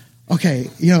 okay,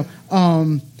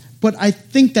 but I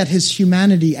think that his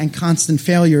humanity and constant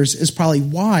failures is probably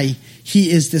why he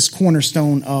is this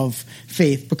cornerstone of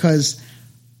faith, because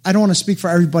I don't want to speak for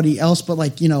everybody else, but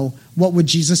like, what would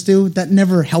Jesus do? That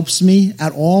never helps me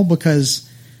at all, because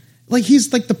like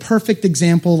he's like the perfect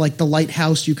example, like the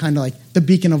lighthouse, you kind of like the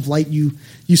beacon of light you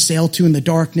sail to in the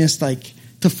darkness, like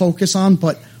to focus on.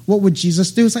 But what would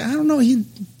Jesus do? It's like, I don't know. He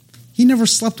never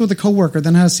slept with a coworker,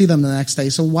 then had to see them the next day.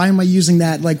 So why am I using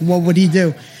that? Like, what would he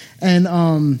do?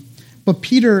 And, but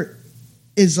Peter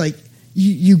is like,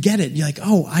 you get it. You're like,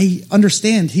 oh, I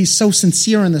understand. He's so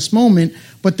sincere in this moment,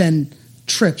 but then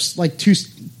trips like two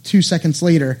seconds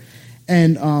later.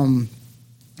 And,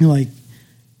 like,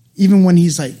 even when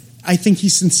he's like, I think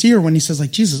he's sincere when he says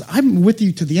like, Jesus, I'm with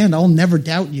you to the end. I'll never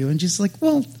doubt you. And Jesus like,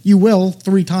 well, you will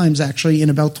 3 times actually in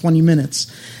about 20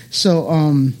 minutes.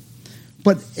 So,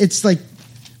 but it's like,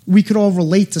 we could all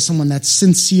relate to someone that's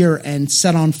sincere and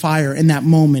set on fire in that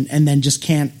moment and then just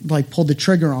can't like pull the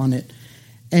trigger on it.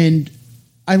 And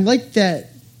I like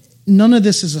that none of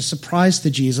this is a surprise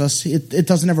to Jesus. It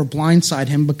doesn't ever blindside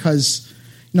him because,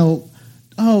 oh,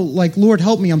 like, Lord,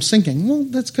 help me, I'm sinking. Well,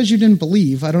 that's because you didn't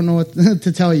believe. I don't know what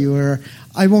to tell you, or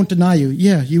I won't deny you.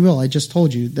 Yeah, you will. I just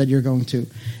told you that you're going to.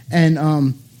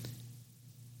 And,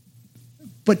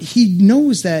 but he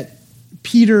knows that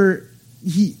Peter,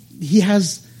 he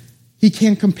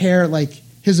can't compare like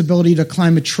his ability to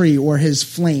climb a tree or his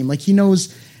flame. Like he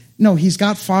knows, no, he's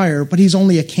got fire, but he's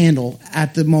only a candle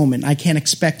at the moment. I can't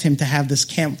expect him to have this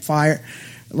campfire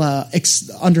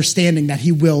understanding that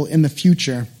he will in the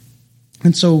future.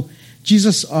 And so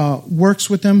Jesus works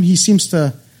with him. He seems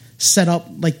to set up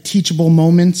like teachable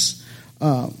moments.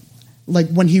 Like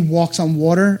when he walks on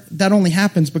water, that only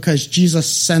happens because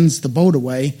Jesus sends the boat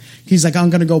away. He's like, I'm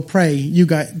going to go pray. You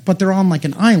guys, but they're on like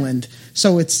an island.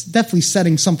 So it's definitely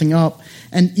setting something up.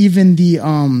 And even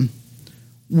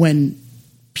when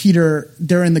Peter,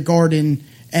 they're in the garden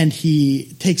and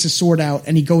he takes his sword out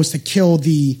and he goes to kill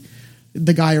the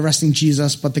guy arresting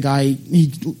Jesus, but the guy,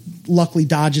 he luckily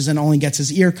dodges and only gets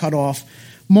his ear cut off.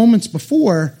 Moments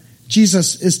before,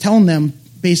 Jesus is telling them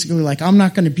basically like, I'm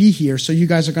not going to be here, so you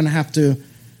guys are going to have to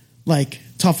like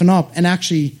toughen up and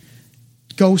actually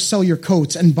go sell your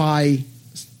coats and buy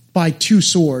 2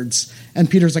 swords. And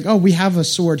Peter's like, oh, we have a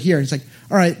sword here. He's like,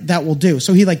 all right, that will do.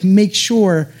 So he like makes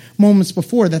sure moments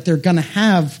before that they're going to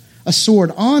have a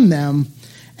sword on them.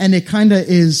 And it kind of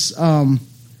is,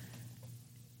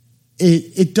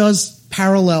 it does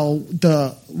parallel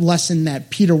the lesson that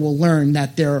Peter will learn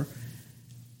that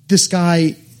this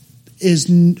guy is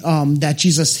that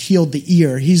Jesus healed the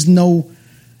ear. He's not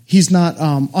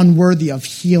unworthy of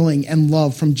healing and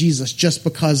love from Jesus just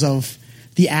because of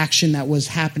the action that was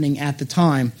happening at the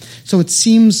time. So it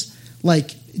seems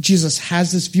like Jesus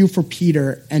has this view for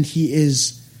Peter, and he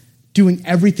is doing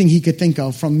everything he could think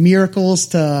of, from miracles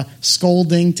to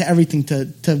scolding to everything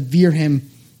to veer him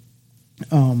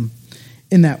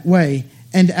in that way.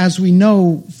 And as we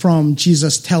know from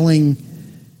Jesus telling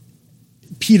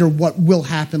Peter what will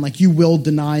happen, like, you will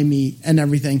deny me and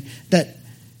everything, that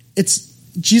it's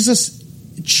Jesus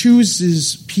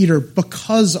chooses Peter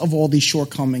because of all these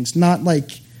shortcomings, not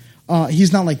like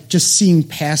he's not like just seeing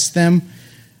past them,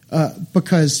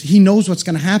 because he knows what's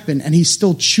going to happen, and he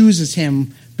still chooses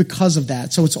him because of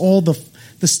that. So it's all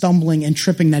the stumbling and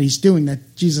tripping that he's doing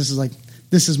that Jesus is like,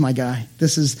 this is my guy.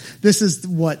 This is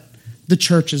what the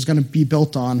church is going to be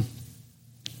built on.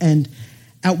 And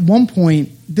at one point,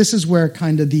 this is where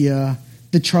kind of the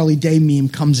Charlie Day meme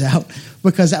comes out,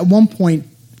 because at one point,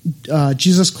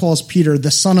 Jesus calls Peter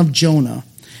the son of Jonah.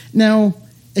 Now,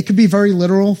 it could be very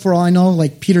literal for all I know.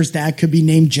 Like, Peter's dad could be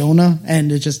named Jonah,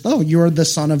 and it's just, oh, you're the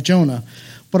son of Jonah.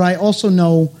 But I also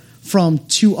know from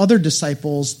 2 other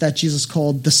disciples that Jesus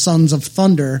called the sons of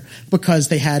thunder because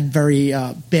they had very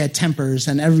bad tempers,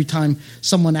 and every time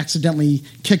someone accidentally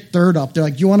kicked dirt up, they're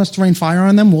like, you want us to rain fire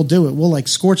on them? We'll do it. We'll like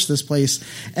scorch this place.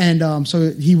 And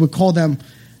so he would call them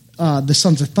the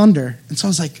sons of thunder. And so I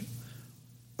was like,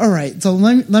 all right, so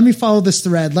let me follow this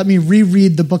thread. Let me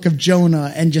reread the book of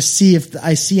Jonah and just see if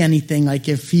I see anything, like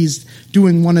if he's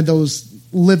doing one of those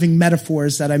living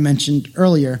metaphors that I mentioned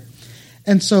earlier.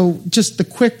 And so just the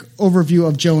quick overview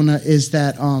of Jonah is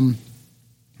that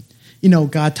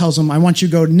God tells him, I want you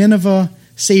to go to Nineveh,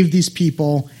 save these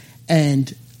people.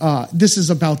 And this is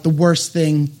about the worst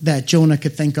thing that Jonah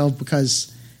could think of,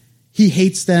 because he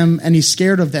hates them and he's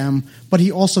scared of them. But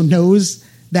he also knows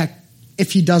that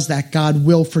if he does that, God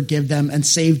will forgive them and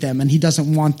save them. And he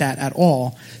doesn't want that at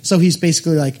all. So he's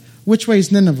basically like, which way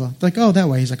is Nineveh? Like, oh, that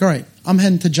way. He's like, all right, I'm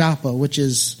heading to Joppa, which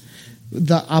is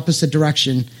the opposite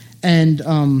direction. And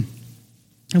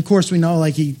of course, we know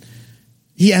like he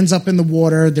ends up in the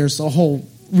water. There's a whole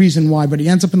reason why, but he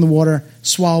ends up in the water,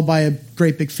 swallowed by a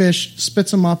great big fish,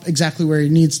 spits him up exactly where he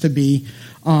needs to be,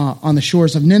 on the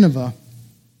shores of Nineveh.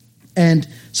 And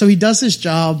so he does his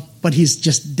job, but he's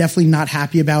just definitely not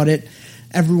happy about it.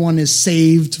 Everyone is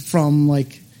saved from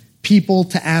like people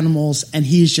to animals, and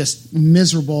he's just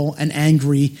miserable and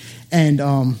angry, and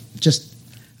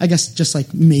I guess just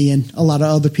like me and a lot of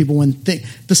other people, when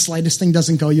the slightest thing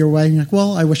doesn't go your way, you're like,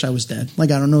 well, I wish I was dead. Like,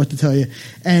 I don't know what to tell you.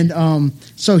 And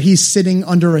so he's sitting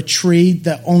under a tree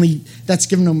that's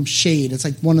giving him shade. It's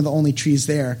like one of the only trees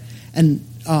there. And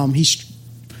he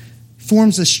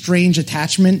forms a strange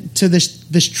attachment to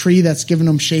this tree that's giving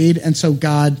him shade. And so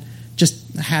God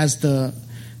just has the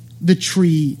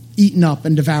tree eaten up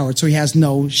and devoured. So he has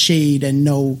no shade and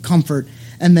no comfort.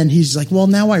 And then he's like, well,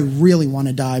 now I really want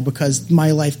to die because my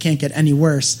life can't get any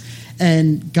worse.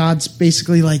 And God's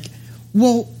basically like,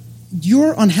 well,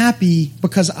 you're unhappy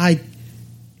because I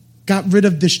got rid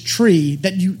of this tree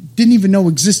that you didn't even know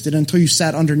existed until you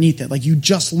sat underneath it. Like, you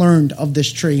just learned of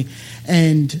this tree.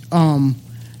 And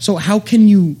so how can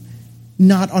you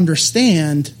not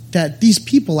understand that these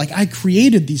people, like, I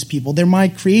created these people. They're my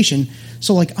creation.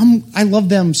 So, like, I love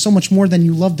them so much more than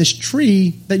you love this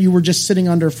tree that you were just sitting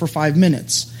under for 5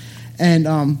 minutes. And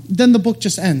then the book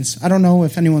just ends. I don't know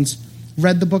if anyone's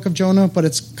read the book of Jonah, but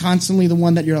it's constantly the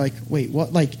one that you're like, wait,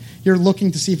 what? Like, you're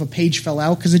looking to see if a page fell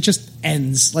out, because it just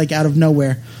ends, like, out of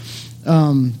nowhere.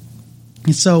 And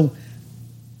so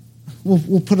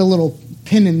we'll put a little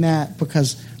pin in that,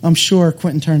 because I'm sure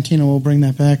Quentin Tarantino will bring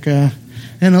that back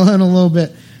in a little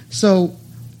bit. So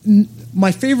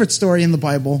my favorite story in the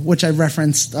Bible, which I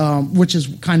referenced, which is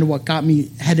kind of what got me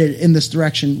headed in this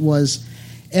direction, was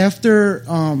after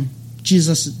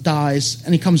Jesus dies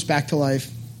and he comes back to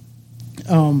life,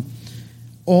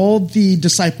 all the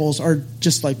disciples are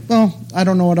just like, well, I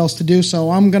don't know what else to do,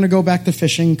 so I'm going to go back to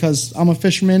fishing because I'm a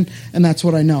fisherman and that's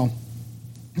what I know.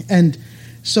 And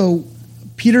so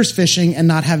Peter's fishing and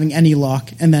not having any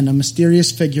luck, and then a mysterious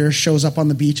figure shows up on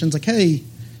the beach and's like, hey,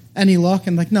 any luck?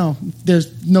 And like, no,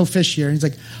 there's no fish here. And he's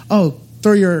like, oh,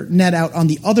 throw your net out on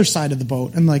the other side of the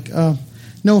boat. And like,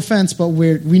 no offense, but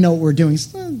we know what we're doing.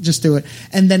 So, just do it.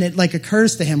 And then it like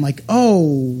occurs to him like,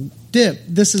 oh, dip,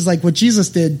 this is like what Jesus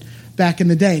did back in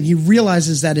the day. And he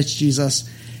realizes that it's Jesus.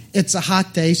 It's a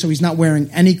hot day, so he's not wearing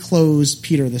any clothes.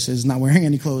 Peter, this is not wearing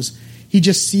any clothes. He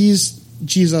just sees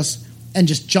Jesus and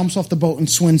just jumps off the boat and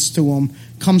swims to him,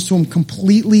 comes to him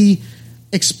completely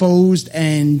exposed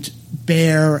and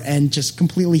bare and just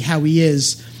completely how he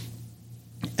is.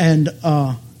 And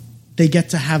they get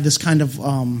to have this kind of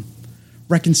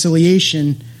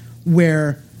reconciliation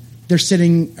where they're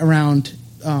sitting around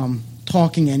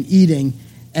talking and eating,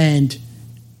 and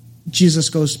Jesus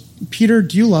goes, Peter,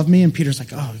 do you love me? And Peter's like,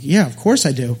 oh, yeah, of course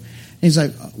I do. And he's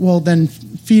like, well, then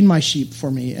feed my sheep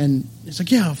for me. And he's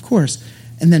like, yeah, of course.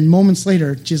 And then moments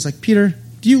later, Jesus is like, Peter,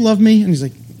 do you love me? And he's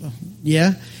like, oh,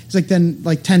 yeah. He's like, then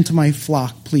like tend to my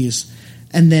flock, please.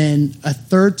 And then a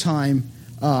third time,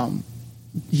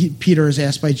 Peter is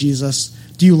asked by Jesus,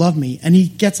 do you love me? And he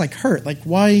gets like hurt. Like,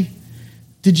 why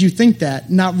did you think that?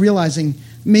 Not realizing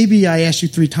maybe I asked you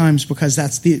 3 times because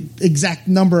that's the exact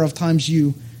number of times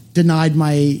you denied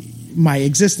my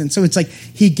existence. So it's like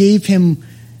he gave him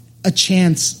a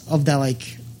chance of that,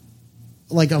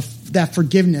 that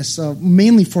forgiveness,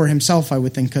 mainly for himself, I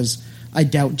would think, because I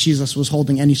doubt Jesus was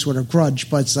holding any sort of grudge.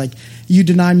 But it's like, you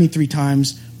denied me 3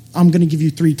 times. I'm going to give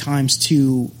you 3 times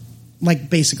to, like,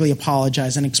 basically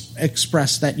apologize and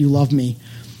express that you love me.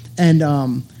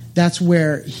 And that's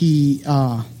where he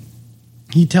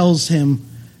tells him,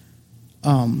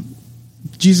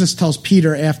 Jesus tells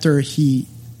Peter after he,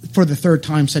 for the 3rd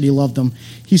time, said he loved him.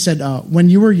 He said, when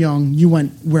you were young, you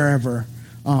went wherever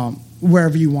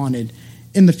you wanted.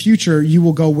 In the future, you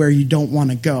will go where you don't want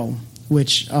to go,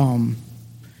 which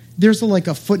there's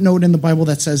a footnote in the Bible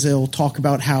that says it'll talk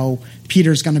about how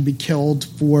Peter's going to be killed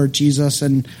for Jesus.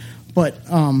 But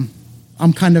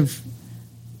I'm kind of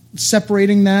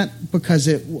separating that because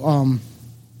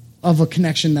of a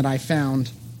connection that I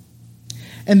found.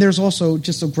 And there's also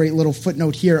just a great little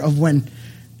footnote here of when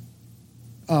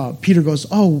Peter goes,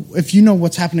 oh, if you know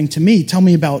what's happening to me, tell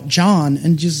me about John.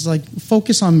 And Jesus is like,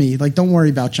 focus on me. Like, don't worry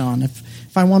about John. If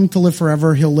If I want him to live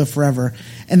forever, he'll live forever.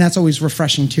 And that's always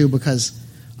refreshing too, because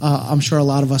I'm sure a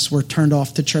lot of us were turned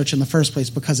off to church in the first place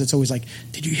because it's always like,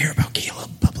 did you hear about Caleb?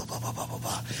 Blah, blah, blah, blah, blah, blah,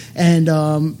 blah.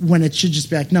 And when it should just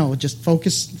be like, no, just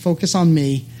focus on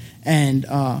me, and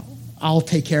I'll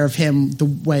take care of him the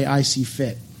way I see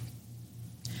fit.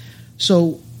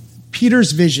 So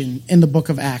Peter's vision in the book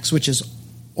of Acts, which is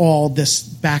all this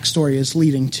backstory is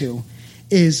leading to,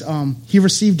 is he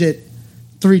received it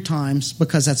 3 times,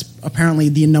 because that's apparently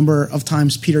the number of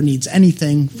times Peter needs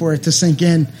anything for it to sink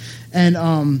in.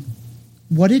 And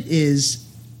what it is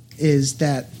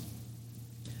that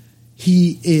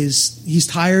he's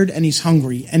tired and he's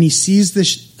hungry, and he sees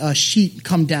this sheet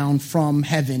come down from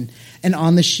heaven, and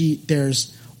on the sheet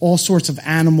there's all sorts of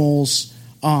animals,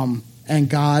 and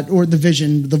God, or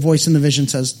the voice in the vision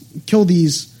says, kill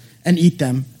these and eat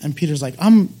them. And Peter's like,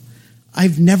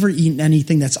 I've never eaten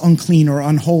anything that's unclean or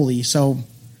unholy, so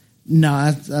no,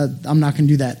 I'm not going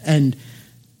to do that. And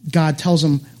God tells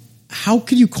him, how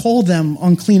could you call them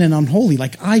unclean and unholy?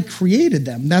 Like, I created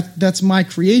them. That's my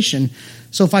creation.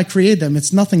 So if I created them,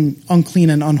 it's nothing unclean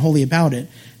and unholy about it.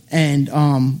 And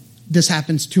this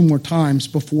happens 2 more times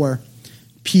before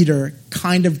Peter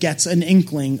kind of gets an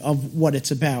inkling of what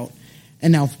it's about.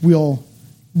 And now we'll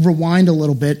rewind a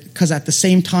little bit, because at the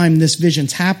same time this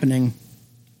vision's happening,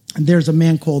 there's a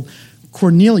man called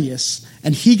Cornelius,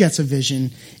 and he gets a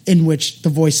vision in which the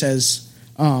voice says,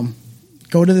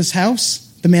 go to this house.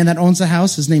 The man that owns the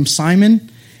house is named Simon,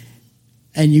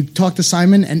 and you talk to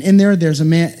Simon, and in there's a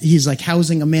man, he's like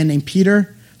housing a man named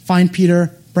Peter. Find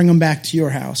Peter, bring him back to your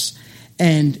house.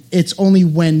 And it's only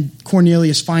when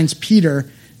Cornelius finds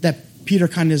Peter that Peter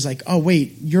kind of is like, oh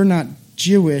wait, you're not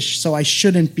Jewish, so I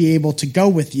shouldn't be able to go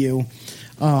with you.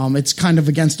 It's kind of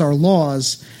against our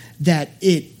laws. That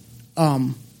it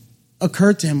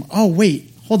occurred to him, oh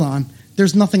wait, hold on,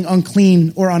 there's nothing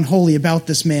unclean or unholy about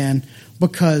this man,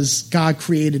 because God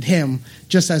created him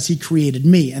just as he created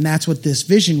me. And that's what this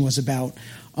vision was about.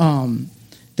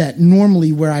 That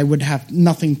normally where I would have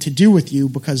nothing to do with you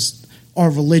because our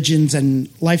religions and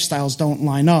lifestyles don't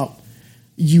line up,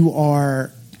 you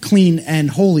are clean and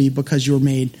holy because you were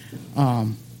made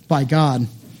by God.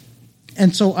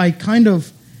 And so I kind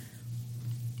of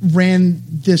ran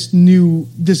this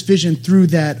vision through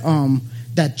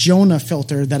that Jonah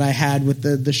filter that I had with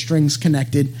the strings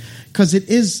connected, because it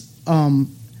is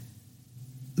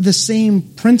the same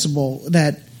principle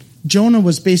that Jonah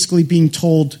was basically being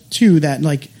told too, that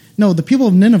like, no, the people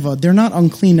of Nineveh, they're not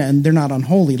unclean and they're not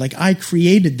unholy. Like, I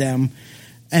created them,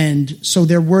 and so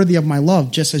they're worthy of my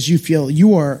love, just as you feel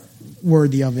you are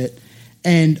worthy of it.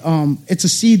 And it's a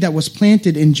seed that was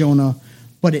planted in Jonah,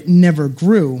 but it never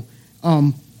grew,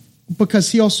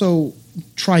 because he also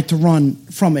tried to run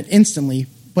from it instantly,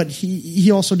 but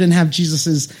he also didn't have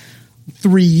Jesus's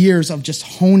 3 years of just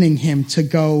honing him to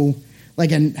go,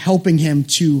 like, and helping him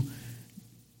to,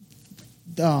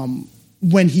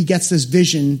 when he gets this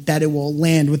vision, that it will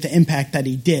land with the impact that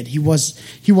he did. He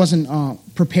wasn't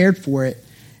prepared for it.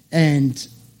 And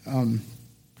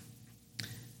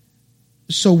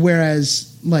so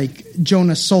whereas like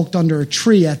Jonah sulked under a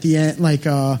tree at the end, like,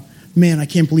 man, I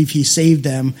can't believe he saved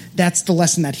them. That's the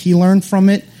lesson that he learned from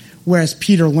it. Whereas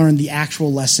Peter learned the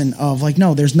actual lesson of like,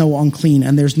 no, there's no unclean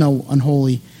and there's no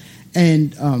unholy.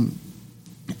 And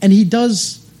he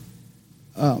does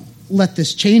let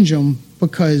this change him,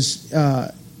 because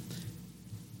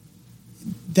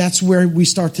that's where we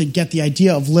start to get the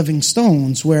idea of living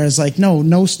stones. Whereas like,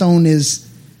 no stone is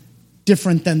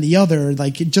different than the other.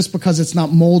 Like, just because it's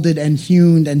not molded and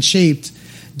hewn and shaped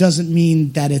doesn't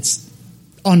mean that it's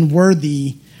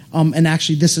unworthy. And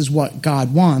actually this is what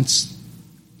God wants.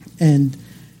 And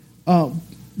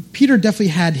Peter definitely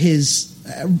had his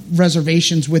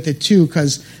reservations with it too,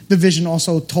 because the vision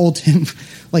also told him,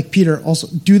 like, Peter, also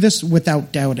do this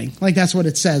without doubting. Like, that's what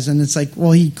it says. And it's like,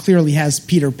 well, he clearly has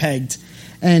Peter pegged.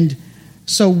 And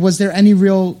so was there any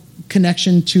real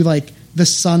connection to like the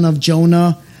son of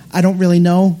Jonah? I don't really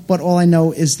know, but all I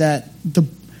know is that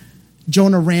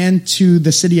Jonah ran to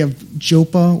the city of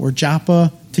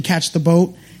Joppa to catch the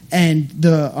boat, and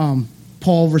the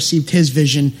Paul received his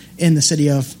vision in the city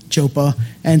of Joppa,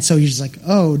 and so he's like,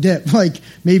 oh, dip, like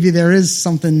maybe there is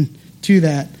something to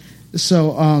that.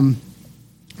 So,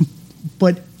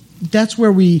 but that's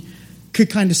where we could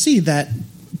kind of see that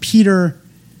Peter,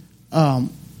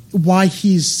 why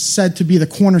he's said to be the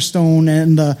cornerstone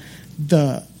and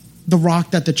the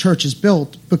rock that the church is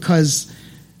built, because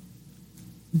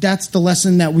that's the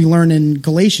lesson that we learn in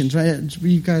Galatians, right?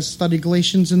 You guys study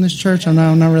Galatians in this church? I'm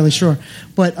not really sure.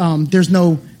 But there's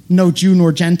no Jew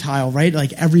nor Gentile, right?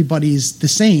 Like, everybody's the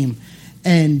same.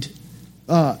 And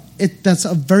that's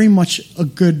a very much a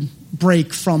good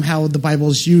break from how the Bible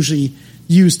is usually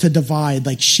used to divide,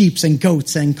 like sheeps and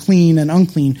goats and clean and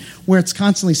unclean, where it's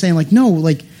constantly saying, like, no,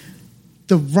 like,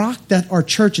 the rock that our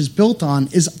church is built on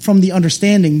is from the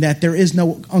understanding that there is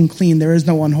no unclean, there is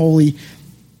no unholy,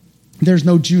 there's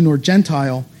no Jew nor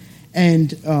Gentile,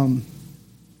 and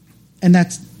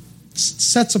that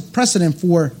sets a precedent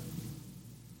for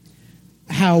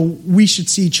how we should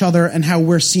see each other and how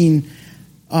we're seen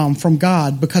from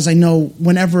God. Because I know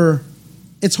whenever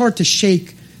it's hard to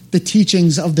shake the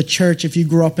teachings of the church if you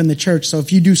grew up in the church. So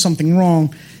if you do something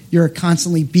wrong, you're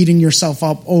constantly beating yourself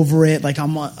up over it. Like,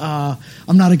 I'm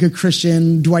not a good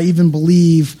Christian. Do I even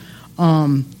believe?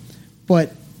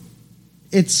 But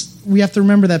we have to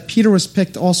remember that Peter was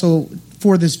picked also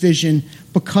for this vision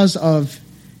because of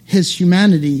his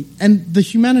humanity. And the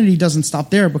humanity doesn't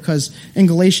stop there, because in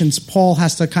Galatians, Paul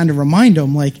has to kind of remind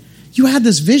him, like, you had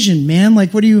this vision, man.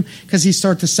 Like, what do you... Because he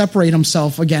started to separate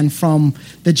himself again from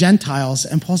the Gentiles.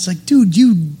 And Paul's like, dude,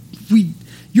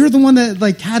 you're the one that,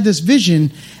 like, had this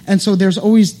vision. And so there's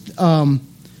always being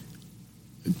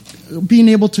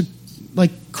able to,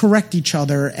 like, correct each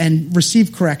other and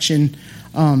receive correction,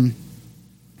 and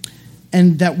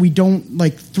that we don't,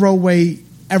 like, throw away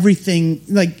everything,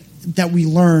 like, that we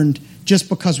learned just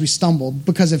because we stumbled.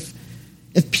 Because if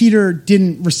Peter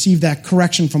didn't receive that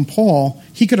correction from Paul,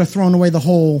 he could have thrown away the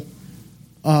whole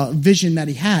vision that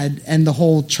he had, and the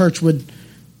whole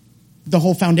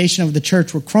foundation of the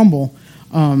church would crumble.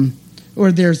 Or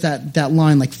there's that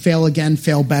line, like, fail again,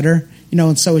 fail better,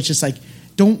 and so it's just like,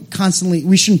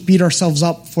 we shouldn't beat ourselves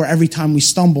up for every time we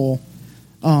stumble.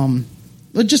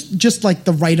 Just like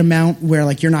the right amount where,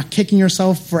 like, you're not kicking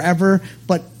yourself forever,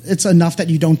 but it's enough that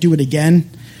you don't do it again.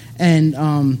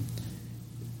 And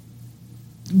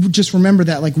just remember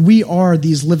that, like, we are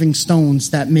these living stones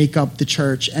that make up the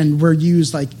church, and we're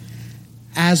used, like,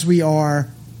 as we are,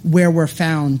 where we're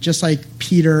found, just like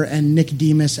Peter and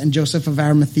Nicodemus and Joseph of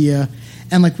Arimathea.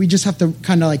 And, like, we just have to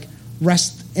kind of, like,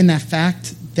 rest in that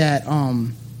fact that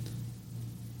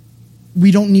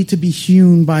we don't need to be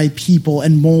hewn by people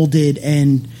and molded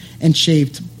and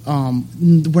shaped.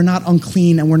 We're not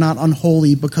unclean and we're not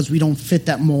unholy because we don't fit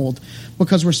that mold,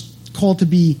 because we're called to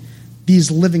be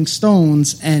these living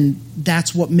stones, and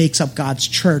that's what makes up God's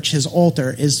church. His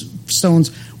altar is stones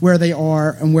where they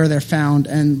are and where they're found.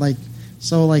 And, like,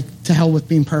 so, like, to hell with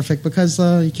being perfect, because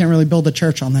you can't really build a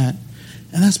church on that.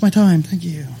 And that's my time. Thank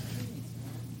you.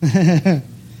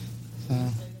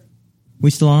 We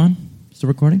still on? Still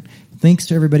recording? Thanks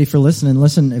to everybody for listening.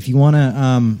 Listen, if you want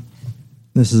to,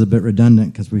 this is a bit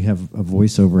redundant because we have a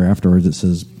voiceover afterwards that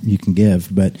says you can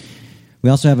give, but we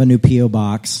also have a new P.O.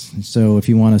 box. So if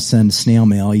you want to send snail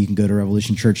mail, you can go to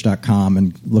revolutionchurch.com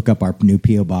and look up our new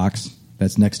P.O. box.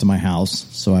 That's next to my house,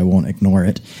 so I won't ignore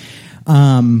it.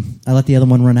 I let the other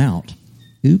one run out.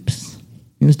 Oops.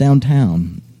 It was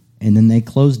downtown. And then they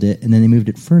closed it, and then they moved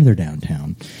it further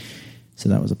downtown. So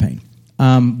that was a pain.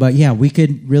 But yeah, we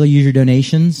could really use your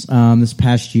donations. This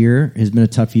past year has been a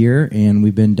tough year, and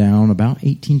we've been down about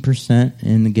 18%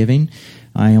 in the giving.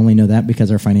 I only know that because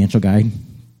our financial guy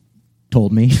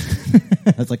told me.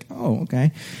 I was like, oh,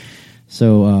 okay.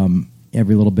 So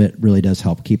every little bit really does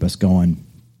help keep us going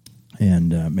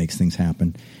and makes things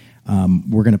happen.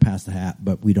 We're going to pass the hat,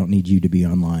 but we don't need you to be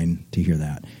online to hear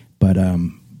that. But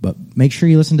make sure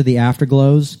you listen to the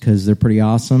Afterglows, because they're pretty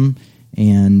awesome.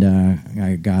 And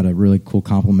I got a really cool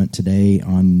compliment today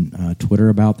on Twitter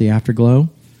about the Afterglow.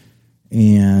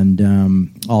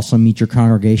 And also meet your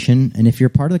congregation. And if you're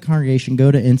part of the congregation,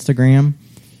 go to Instagram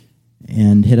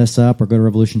and hit us up, or go to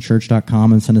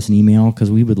revolutionchurch.com and send us an email, because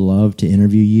we would love to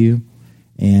interview you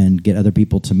and get other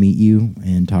people to meet you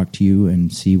and talk to you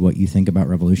and see what you think about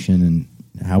Revolution and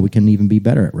how we can even be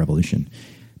better at Revolution.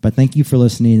 But thank you for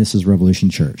listening. This is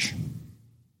Revolution Church.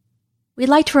 We'd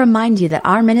like to remind you that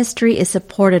our ministry is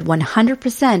supported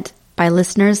 100% by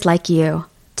listeners like you.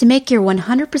 To make your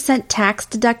 100%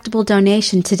 tax-deductible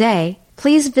donation today,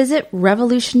 please visit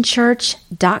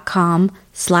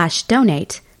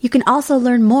revolutionchurch.com/donate. You can also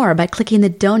learn more by clicking the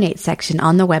donate section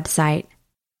on the website.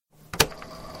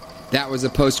 That was a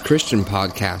Post-Christian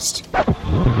podcast.